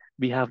name.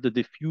 We have the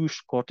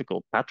diffuse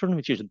cortical pattern,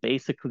 which is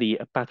basically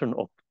a pattern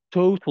of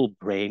total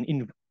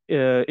brain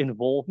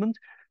involvement.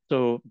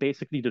 So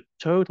basically the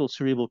total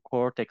cerebral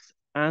cortex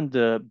and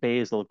the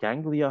basal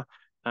ganglia,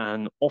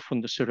 and often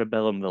the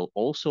cerebellum will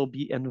also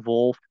be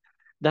involved.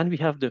 Then we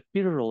have the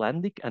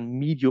perirolandic and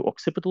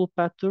medio-occipital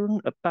pattern,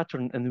 a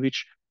pattern in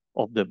which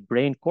of the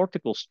brain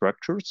cortical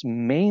structures,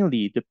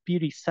 mainly the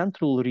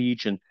pericentral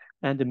region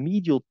and the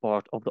medial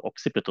part of the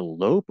occipital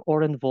lobe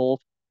are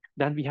involved.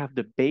 Then we have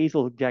the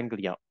basal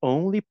ganglia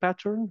only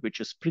pattern, which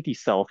is pretty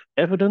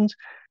self-evident.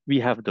 We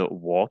have the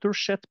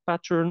watershed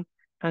pattern,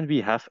 and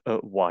we have a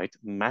white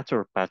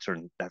matter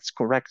pattern. That's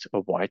correct, a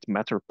white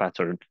matter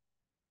pattern.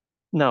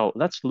 Now,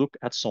 let's look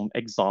at some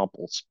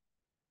examples.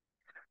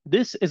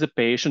 This is a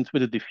patient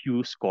with a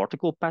diffuse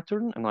cortical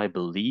pattern, and I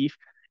believe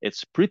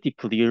it's pretty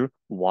clear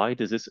why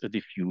this is a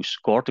diffuse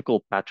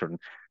cortical pattern.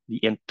 The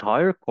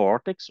entire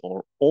cortex,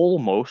 or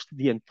almost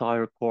the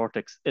entire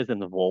cortex, is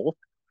involved,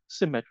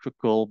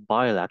 symmetrical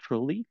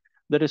bilaterally.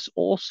 There is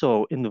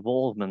also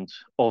involvement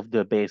of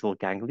the basal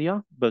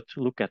ganglia, but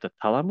look at the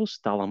thalamus.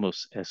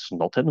 Thalamus is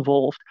not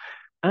involved,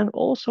 and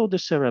also the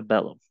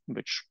cerebellum,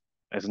 which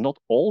is not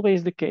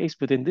always the case,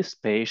 but in this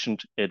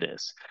patient it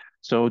is.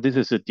 So this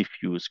is a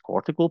diffuse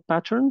cortical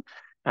pattern.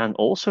 And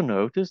also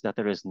notice that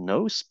there is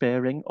no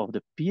sparing of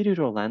the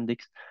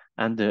periorlandic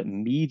and the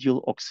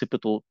medial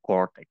occipital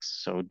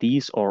cortex. So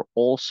these are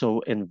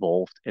also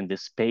involved in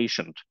this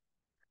patient.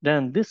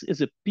 Then this is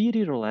a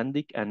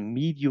periorlandic and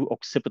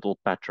medio-occipital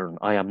pattern.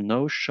 I am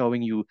now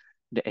showing you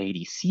the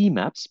ADC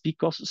maps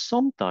because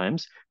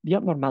sometimes the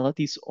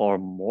abnormalities are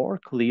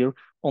more clear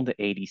on the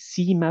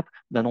ADC map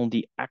than on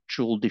the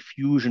actual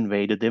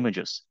diffusion-weighted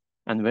images.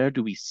 And where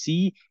do we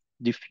see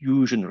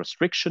diffusion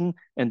restriction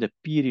in the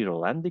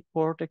periorlandic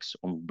cortex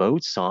on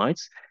both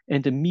sides, in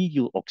the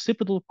medial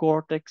occipital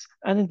cortex,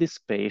 and in this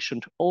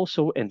patient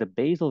also in the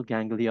basal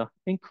ganglia,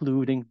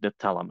 including the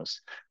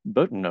thalamus.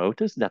 But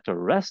notice that the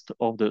rest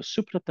of the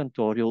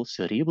supratentorial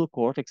cerebral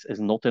cortex is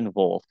not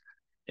involved.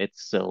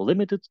 It's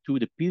limited to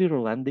the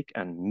periorlandic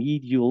and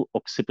medial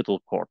occipital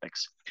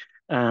cortex.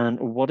 And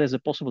what is a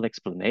possible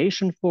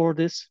explanation for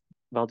this?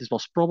 Well, this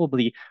was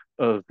probably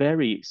a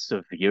very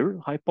severe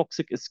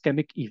hypoxic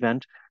ischemic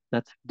event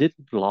that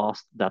didn't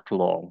last that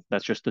long.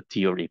 That's just the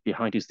theory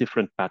behind these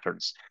different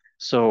patterns.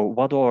 So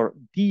what are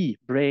the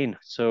brain?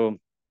 So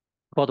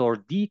what are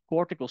the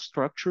cortical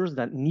structures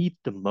that need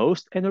the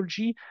most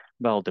energy?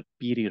 Well, the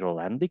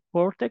periorlandic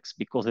cortex,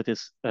 because it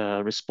is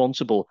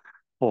responsible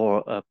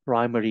for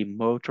primary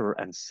motor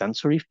and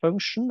sensory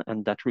function,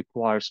 and that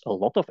requires a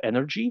lot of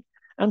energy.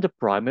 And the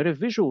primary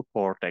visual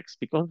cortex,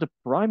 because the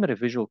primary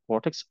visual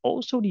cortex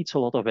also needs a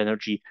lot of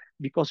energy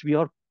because we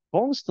are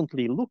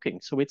constantly looking,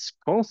 so it's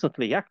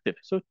constantly active,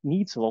 so it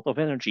needs a lot of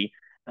energy.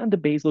 And the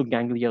basal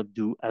ganglia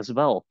do as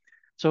well.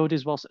 So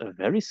this was a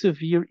very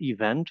severe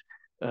event.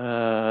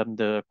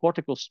 The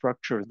cortical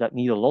structures that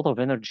need a lot of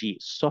energy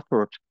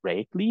suffered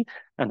greatly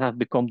and have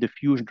become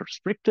diffusion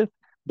restrictive,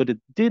 but it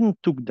didn't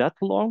took that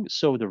long,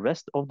 so the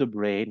rest of the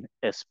brain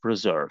is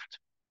preserved.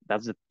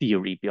 That's the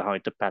theory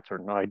behind the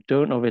pattern. I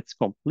don't know if it's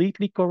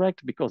completely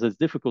correct because it's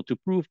difficult to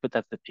prove, but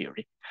that's the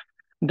theory.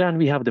 Then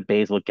we have the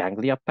basal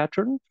ganglia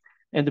pattern.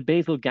 And the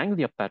basal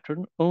ganglia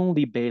pattern,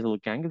 only basal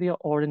ganglia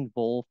are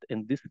involved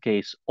in this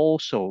case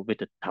also with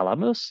the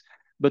thalamus,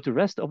 but the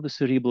rest of the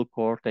cerebral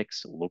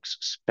cortex looks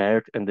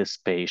spared in this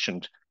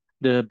patient.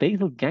 The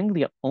basal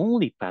ganglia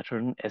only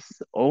pattern is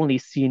only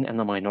seen in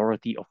a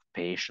minority of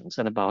patients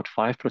and about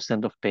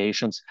 5% of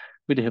patients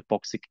with a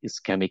hypoxic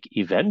ischemic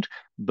event.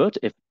 But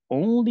if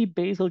only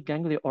basal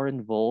ganglia are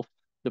involved,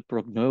 the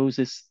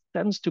prognosis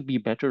tends to be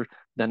better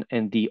than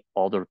in the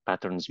other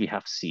patterns we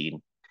have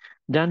seen.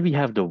 Then we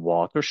have the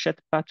watershed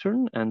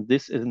pattern, and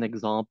this is an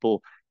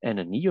example in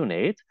a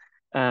neonate.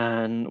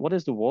 And what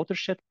is the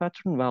watershed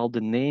pattern? Well,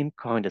 the name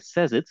kind of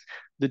says it.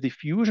 The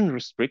diffusion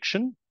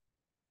restriction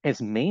is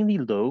mainly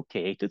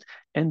located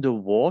in the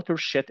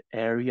watershed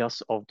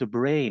areas of the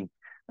brain.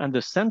 And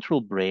the central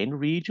brain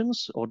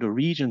regions, or the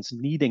regions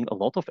needing a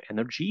lot of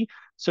energy,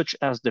 such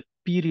as the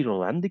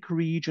periorlandic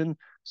region,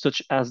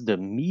 such as the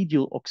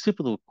medial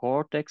occipital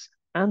cortex,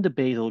 and the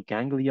basal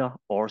ganglia,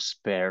 are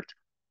spared.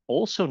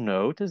 Also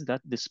notice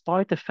that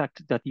despite the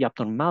fact that the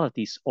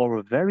abnormalities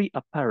are very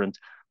apparent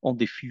on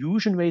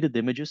diffusion-weighted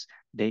images,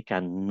 they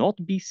cannot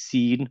be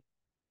seen,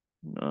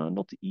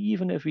 not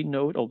even if we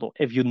know it, although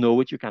if you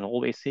know it, you can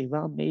always say,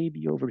 well,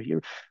 maybe over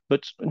here,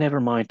 but never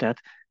mind that.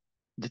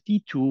 The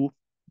T2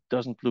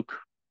 doesn't look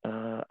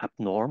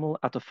abnormal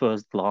at the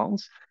first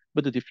glance,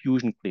 but the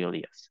diffusion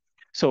clearly is.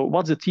 So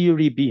what's the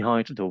theory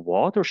behind the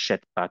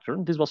watershed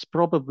pattern? This was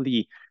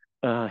probably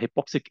a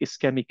hypoxic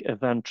ischemic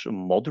event, a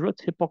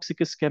moderate hypoxic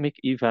ischemic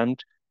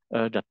event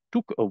that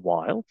took a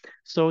while.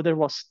 So there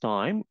was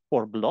time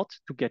for blood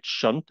to get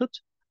shunted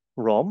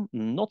from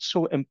not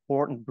so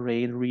important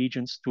brain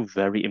regions to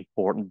very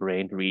important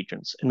brain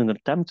regions in an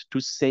attempt to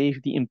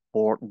save the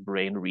important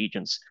brain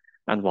regions.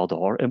 And what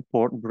are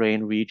important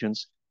brain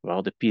regions?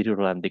 Well, the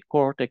periorlandic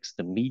cortex,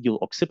 the medial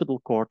occipital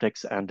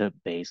cortex, and the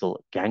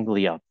basal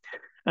ganglia.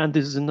 And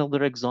this is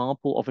another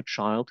example of a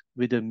child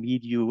with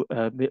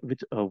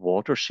with a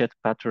watershed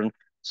pattern.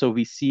 So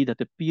we see that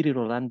the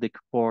periorlandic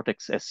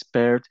cortex is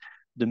spared.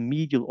 The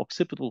medial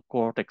occipital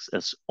cortex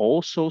is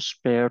also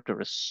spared.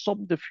 There is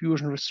some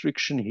diffusion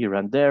restriction here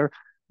and there,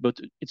 but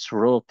it's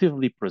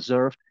relatively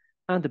preserved,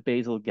 and the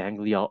basal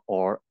ganglia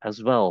are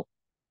as well.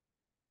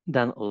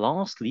 Then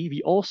lastly,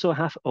 we also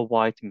have a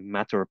white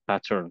matter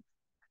pattern.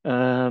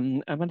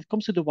 And when it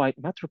comes to the white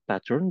matter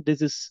pattern,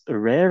 this is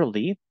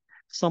rarely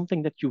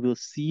something that you will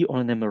see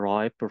on an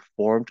MRI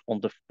performed on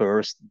the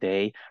first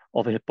day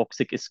of a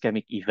hypoxic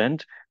ischemic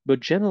event, but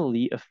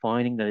generally a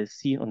finding that is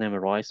seen on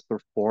MRIs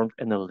performed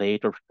in a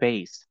later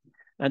phase.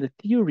 And the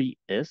theory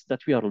is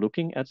that we are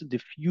looking at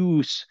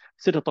diffuse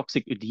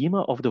cytotoxic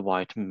edema of the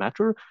white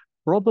matter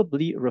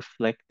probably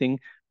reflecting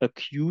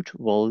acute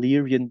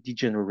Wallerian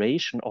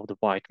degeneration of the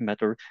white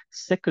matter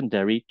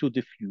secondary to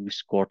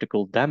diffuse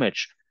cortical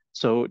damage.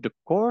 So the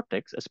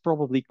cortex is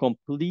probably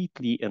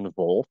completely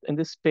involved in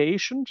this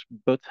patient,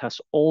 but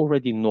has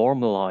already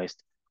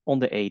normalized on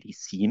the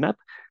ADC map,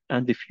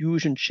 and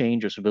diffusion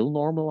changes will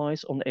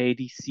normalize on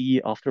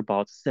ADC after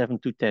about 7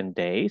 to 10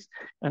 days.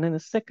 And in the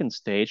second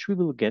stage, we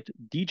will get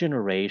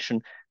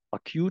degeneration,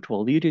 acute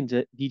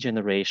Wallerian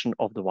degeneration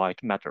of the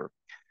white matter.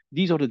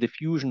 These are the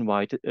diffusion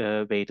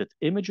weighted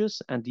images,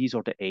 and these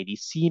are the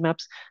ADC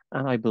maps.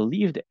 And I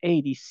believe the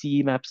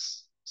ADC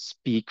maps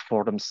speak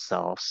for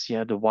themselves.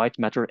 Yeah, the white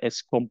matter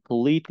is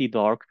completely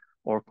dark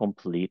or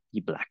completely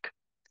black.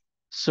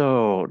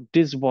 So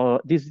these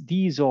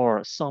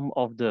are some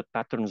of the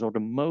patterns or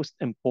the most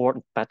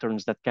important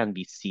patterns that can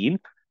be seen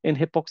in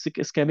hypoxic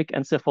ischemic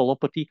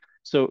encephalopathy.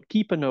 So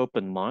keep an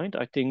open mind.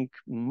 I think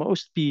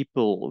most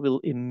people will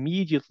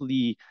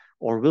immediately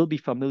or will be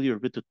familiar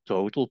with the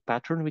total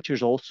pattern, which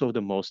is also the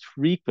most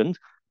frequent.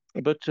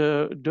 But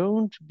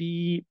don't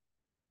be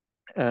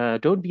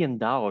in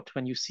doubt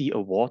when you see a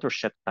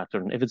watershed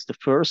pattern. If it's the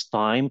first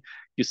time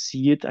you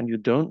see it and you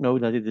don't know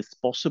that it is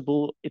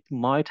possible, it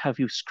might have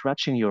you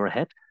scratching your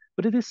head,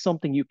 but it is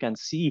something you can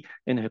see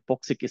in a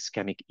hypoxic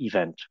ischemic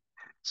event.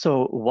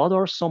 So what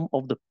are some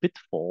of the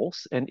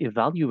pitfalls in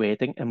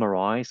evaluating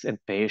MRIs in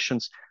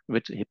patients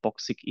with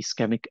hypoxic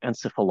ischemic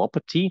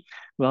encephalopathy?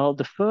 Well,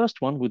 the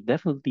first one would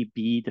definitely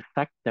be the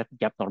fact that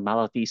the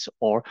abnormalities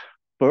are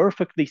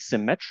perfectly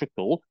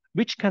symmetrical,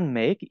 which can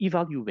make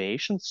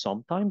evaluation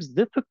sometimes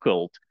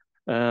difficult.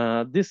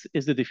 This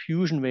is the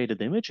diffusion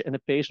weighted image in a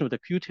patient with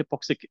acute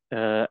hypoxic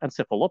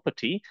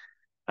encephalopathy.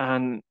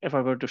 And if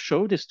I were to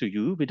show this to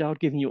you without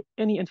giving you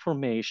any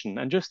information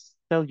and just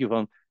tell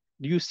you,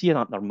 do you see an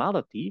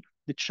abnormality?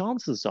 The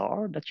chances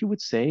are that you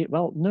would say,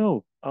 well,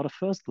 no, at a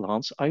first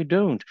glance, I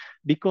don't,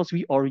 because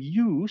we are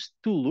used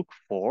to look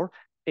for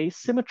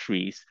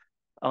asymmetries.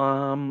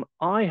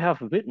 I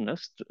have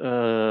witnessed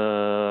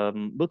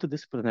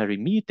multidisciplinary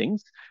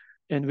meetings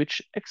in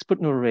which expert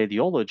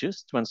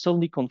neuroradiologists, when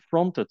suddenly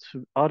confronted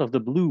out of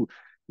the blue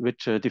with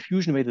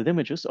diffusion-weighted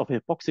images of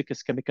hypoxic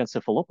ischemic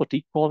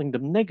encephalopathy, calling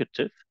them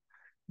negative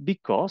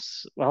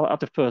because, well, at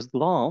the first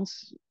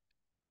glance,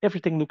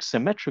 everything looks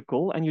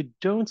symmetrical and you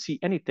don't see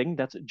anything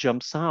that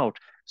jumps out.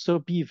 So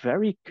be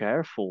very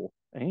careful.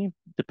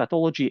 The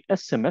pathology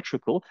is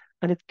symmetrical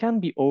and it can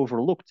be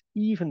overlooked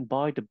even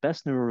by the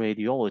best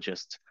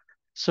neuroradiologist.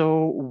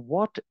 So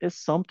what is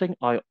something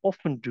I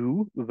often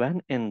do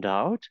when in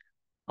doubt?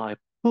 I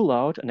pull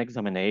out an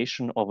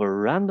examination of a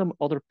random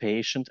other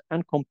patient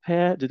and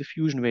compare the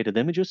diffusion weighted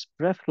images,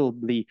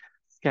 preferably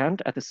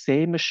scanned at the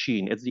same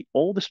machine. It's the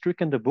oldest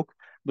trick in the book,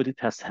 but it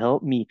has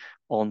helped me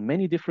on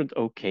many different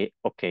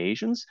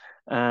occasions.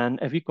 And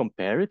if we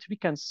compare it, we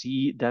can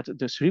see that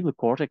the cerebral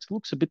cortex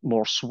looks a bit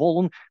more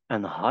swollen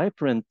and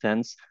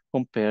hyperintense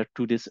compared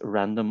to this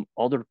random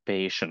other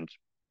patient.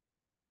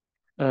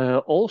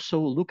 Also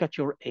look at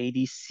your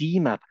ADC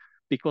map,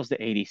 because the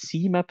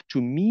ADC map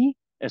to me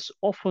is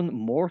often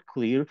more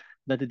clear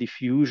than the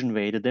diffusion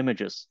weighted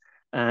images.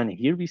 And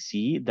here we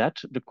see that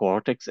the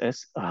cortex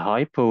is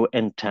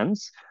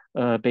hypo-intense,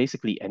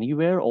 basically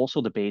anywhere,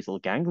 also the basal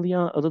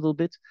ganglia a little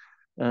bit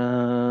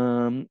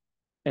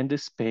in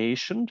this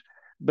patient.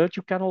 But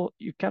you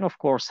can of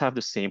course have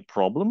the same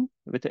problem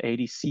with the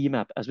ADC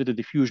map as with the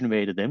diffusion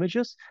weighted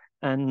images.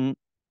 And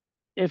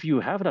if you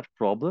have that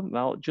problem,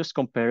 well, just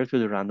compare it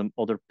with a random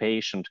other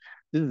patient.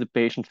 This is a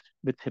patient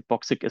with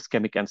hypoxic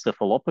ischemic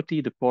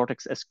encephalopathy. The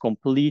cortex is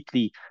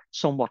completely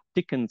somewhat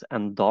thickened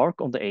and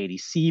dark on the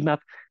ADC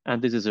map.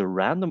 And this is a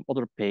random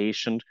other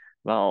patient.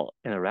 Well,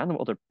 in a random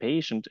other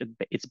patient,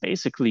 it's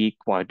basically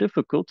quite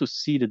difficult to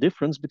see the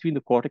difference between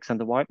the cortex and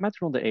the white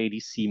matter on the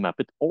ADC map.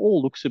 It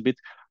all looks a bit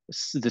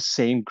the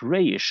same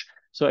grayish.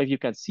 So if you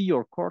can see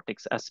your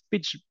cortex as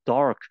pitch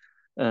dark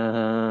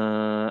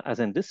as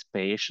in this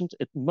patient,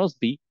 it must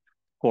be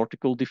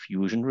cortical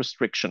diffusion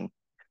restriction.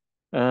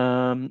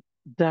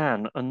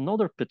 Then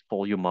another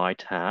pitfall you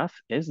might have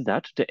is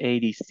that the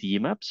ADC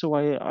map. So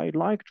I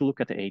like to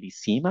look at the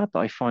ADC map.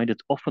 I find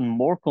it often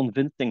more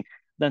convincing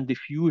than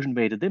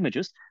diffusion-weighted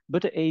images,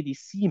 but the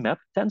ADC map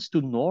tends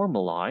to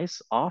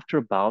normalize after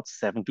about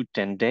 7 to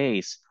 10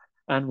 days.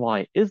 And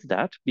why is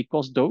that?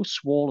 Because those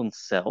swollen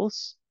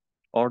cells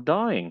are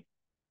dying.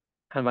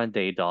 And when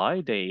they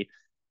die,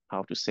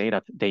 how to say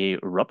that, they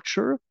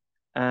rupture,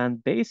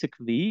 and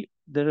basically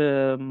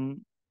the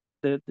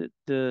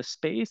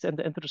space and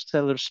the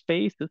interstellar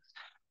spaces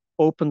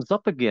opens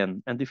up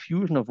again, and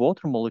diffusion of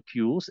water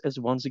molecules is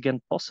once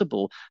again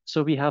possible.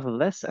 So we have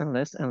less and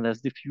less and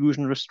less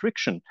diffusion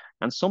restriction.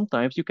 And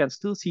sometimes you can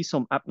still see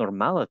some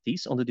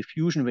abnormalities on the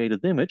diffusion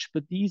weighted image,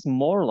 but these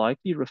more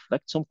likely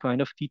reflect some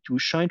kind of T2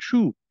 shine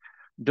through.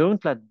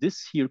 Don't let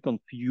this here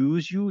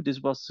confuse you.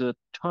 This was a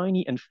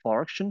tiny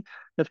infarction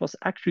that was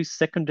actually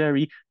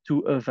secondary to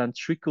a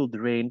ventricle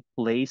drain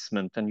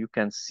placement. And you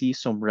can see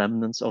some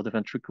remnants of the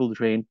ventricle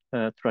drain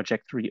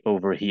trajectory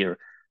over here.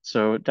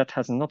 So that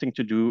has nothing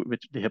to do with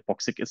the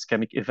hypoxic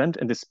ischemic event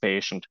in this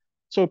patient.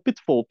 So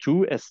pitfall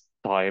 2 is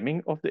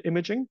timing of the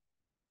imaging,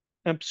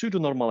 and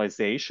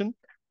pseudonormalization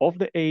of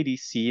the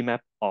ADC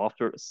map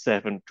after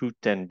 7 to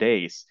 10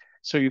 days.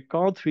 So you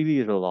can't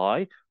really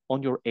rely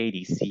on your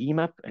ADC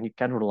map, and you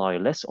can rely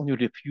less on your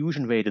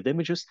diffusion-weighted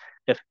images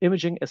if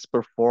imaging is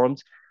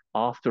performed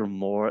after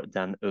more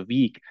than a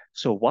week.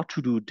 So what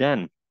to do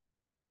then?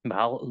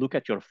 Well, look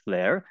at your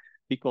flare,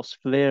 because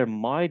flare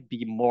might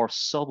be more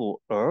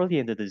subtle early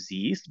in the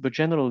disease, but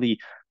generally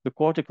the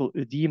cortical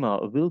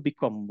edema will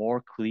become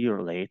more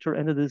clear later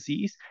in the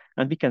disease.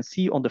 And we can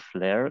see on the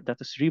flare that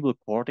the cerebral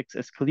cortex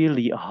is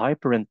clearly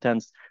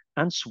hyperintense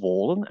and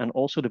swollen, and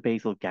also the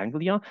basal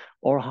ganglia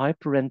are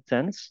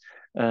hyperintense,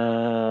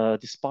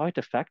 despite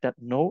the fact that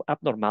no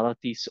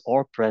abnormalities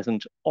are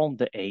present on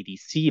the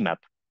ADC map.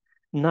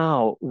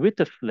 Now, with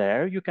the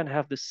flare, you can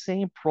have the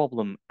same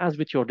problem as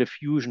with your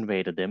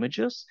diffusion-weighted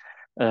images.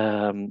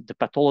 The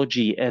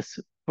pathology is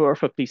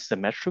perfectly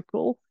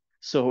symmetrical,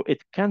 so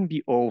it can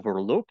be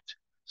overlooked.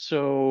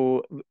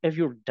 So if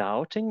you're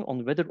doubting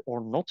on whether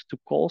or not to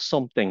call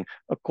something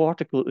a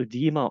cortical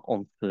edema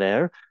on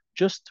flare,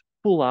 just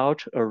pull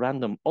out a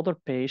random other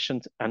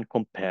patient and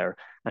compare.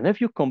 And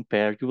if you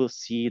compare, you will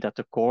see that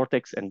the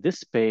cortex in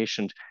this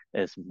patient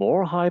is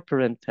more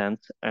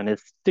hyperintense and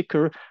is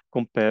thicker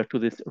compared to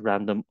this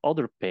random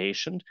other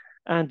patient.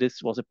 And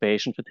this was a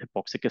patient with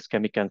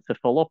hypoxic-ischemic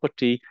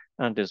encephalopathy,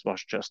 and this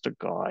was just a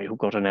guy who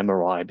got an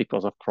MRI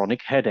because of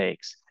chronic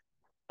headaches.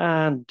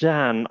 And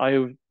then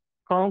I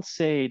can't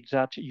say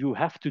that you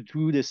have to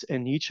do this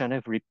in each and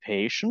every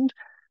patient,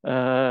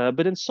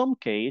 but in some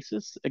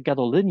cases,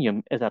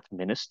 gadolinium is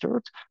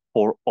administered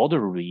for other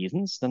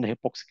reasons than the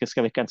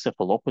hypoxic-ischemic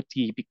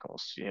encephalopathy,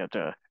 because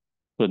the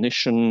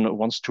clinician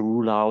wants to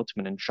rule out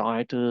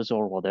meningitis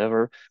or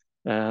whatever.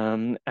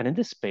 And in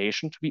this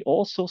patient, we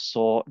also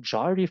saw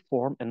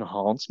gyriform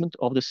enhancement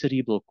of the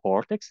cerebral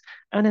cortex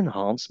and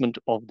enhancement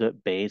of the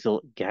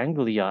basal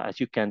ganglia, as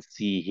you can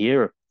see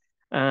here.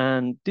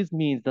 And this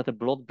means that the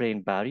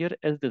blood-brain barrier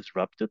is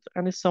disrupted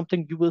and is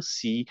something you will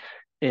see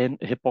in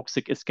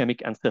hypoxic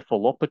ischemic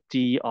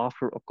encephalopathy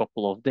after a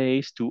couple of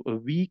days to a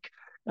week.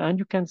 And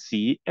you can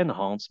see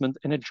enhancement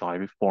in a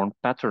gyriform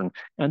pattern.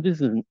 And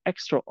this is an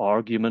extra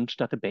argument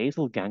that the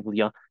basal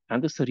ganglia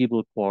and the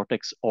cerebral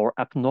cortex are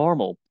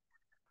abnormal.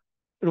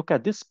 Look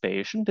at this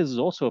patient. This is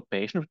also a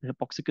patient with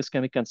hypoxic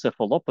ischemic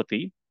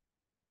encephalopathy.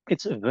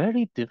 It's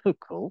very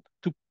difficult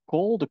to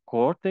call the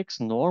cortex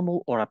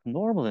normal or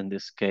abnormal in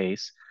this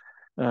case.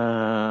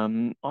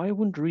 I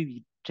wouldn't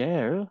really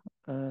dare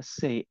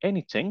say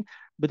anything,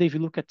 but if you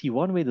look at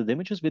T1-weighted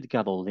images with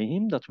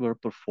gadolinium that were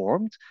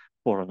performed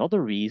for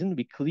another reason,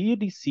 we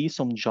clearly see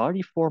some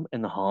gyriform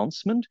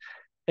enhancement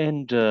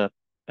in the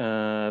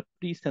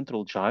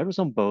precentral gyrus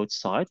on both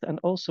sides, and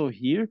also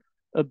here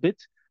a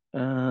bit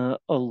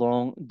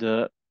along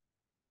the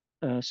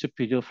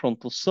superior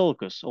frontal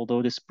sulcus,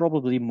 although this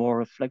probably more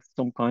reflects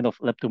some kind of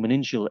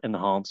leptomeningeal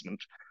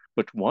enhancement.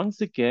 But once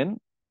again,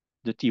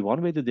 the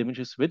T1-weighted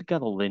images with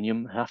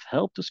gadolinium have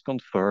helped us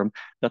confirm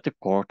that the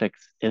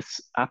cortex is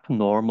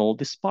abnormal,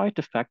 despite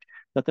the fact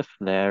that the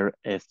flare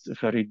is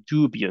very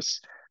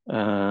dubious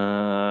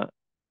to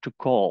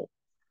call.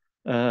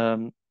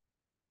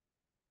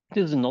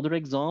 This is another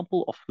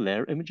example of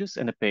flare images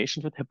in a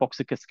patient with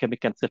hypoxic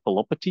ischemic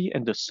encephalopathy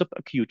in the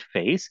subacute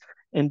phase.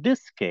 In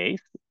this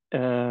case,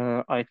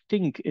 I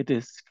think it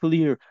is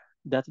clear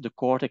that the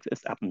cortex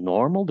is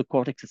abnormal. The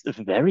cortex is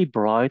very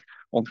bright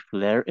on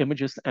flare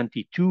images and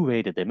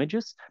T2-weighted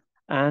images.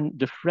 And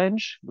the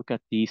French, look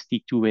at these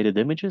T2-weighted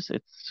images,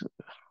 it's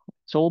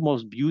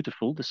almost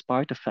beautiful,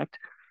 despite the fact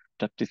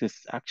that this is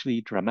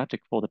actually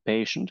dramatic for the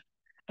patient.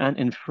 And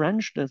in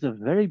French, there's a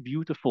very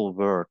beautiful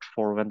word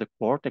for when the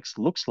cortex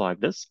looks like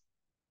this.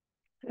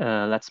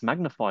 Let's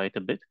magnify it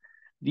a bit.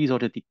 These are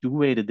the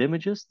T2-weighted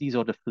images. These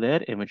are the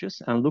flare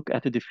images. And look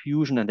at the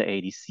diffusion and the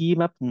ADC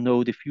map.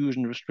 No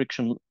diffusion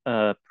restriction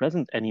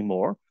present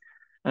anymore.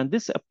 And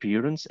this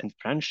appearance in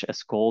French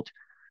is called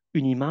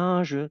une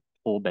image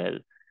trop belle,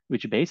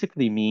 which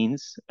basically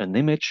means an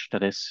image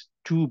that is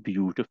too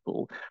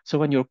beautiful. So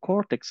when your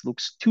cortex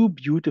looks too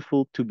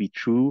beautiful to be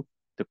true,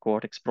 the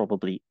cortex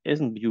probably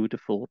isn't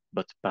beautiful,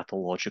 but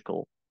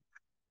pathological.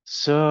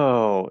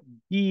 So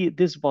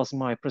this was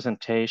my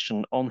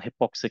presentation on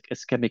hypoxic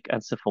ischemic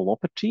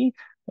encephalopathy,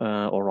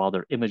 or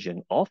rather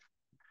imaging of.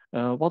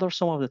 What are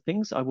some of the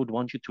things I would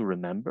want you to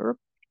remember?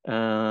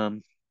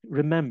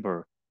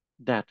 Remember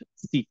that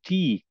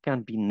CT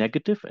can be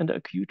negative in the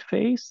acute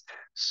phase,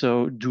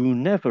 so do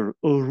never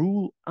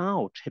rule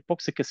out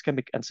hypoxic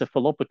ischemic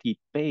encephalopathy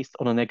based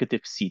on a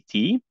negative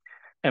CT.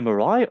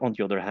 MRI, on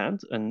the other hand,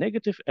 a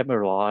negative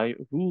MRI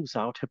rules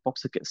out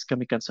hypoxic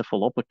ischemic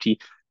encephalopathy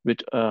with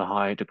a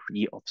high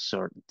degree of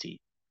certainty.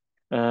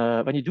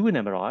 When you do an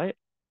MRI,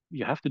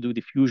 you have to do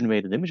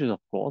diffusion-weighted images, of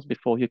course,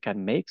 before you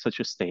can make such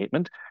a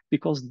statement,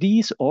 because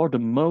these are the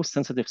most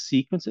sensitive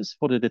sequences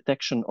for the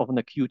detection of an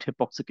acute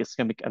hypoxic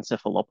ischemic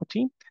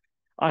encephalopathy.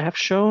 I have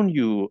shown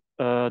you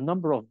a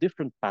number of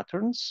different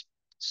patterns.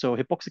 So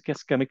hypoxic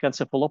ischemic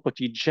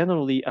encephalopathy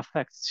generally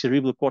affects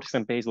cerebral cortex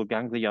and basal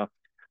ganglia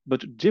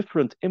but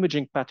different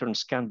imaging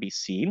patterns can be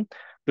seen.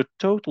 The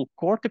total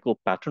cortical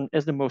pattern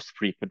is the most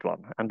frequent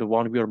one and the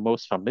one we are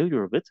most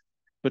familiar with.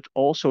 But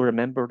also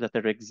remember that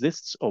there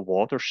exists a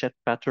watershed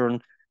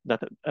pattern,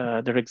 that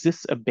there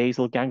exists a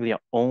basal ganglia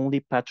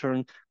only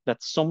pattern,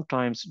 that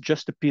sometimes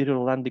just the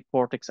periorlandic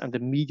cortex and the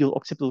medial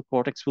occipital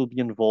cortex will be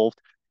involved.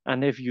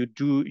 And if you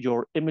do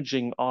your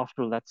imaging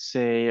after, let's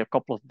say, a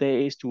couple of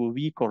days to a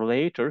week or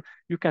later,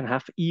 you can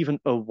have even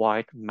a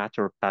white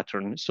matter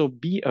pattern. So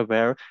be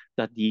aware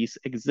that these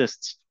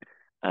exist.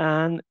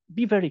 And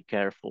be very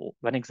careful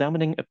when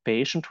examining a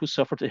patient who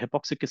suffered a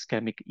hypoxic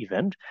ischemic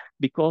event,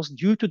 because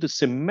due to the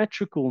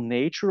symmetrical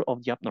nature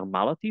of the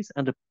abnormalities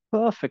and the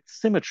perfect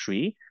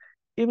symmetry,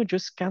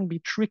 images can be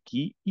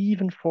tricky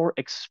even for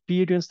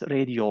experienced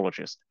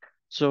radiologists.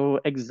 So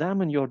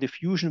examine your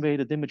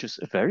diffusion-weighted images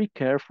very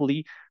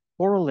carefully,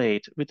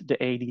 correlate with the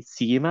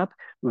ADC map.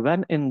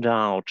 When in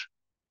doubt,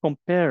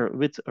 compare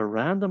with a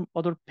random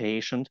other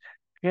patient,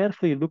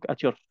 carefully look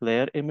at your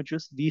FLAIR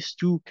images. These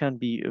two can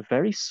be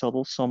very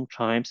subtle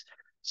sometimes.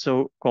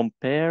 So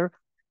compare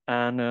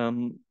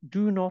and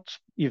do not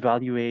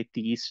evaluate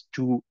these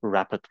too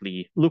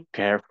rapidly. Look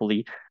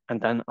carefully, and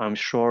then I'm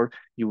sure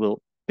you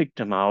will pick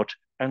them out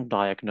and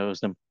diagnose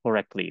them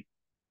correctly.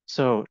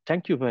 So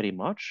thank you very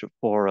much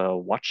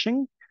for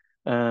watching.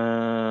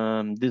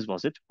 This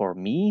was it for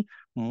me.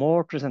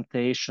 More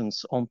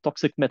presentations on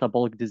toxic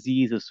metabolic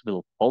diseases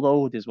will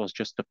follow. This was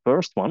just the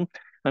first one.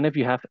 And if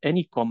you have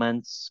any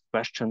comments,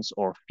 questions,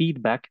 or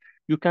feedback,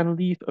 you can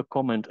leave a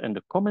comment in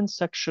the comment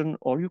section,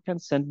 or you can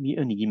send me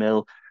an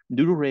email,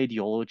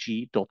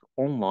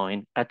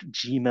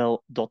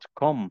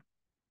 neuroradiology.online@gmail.com.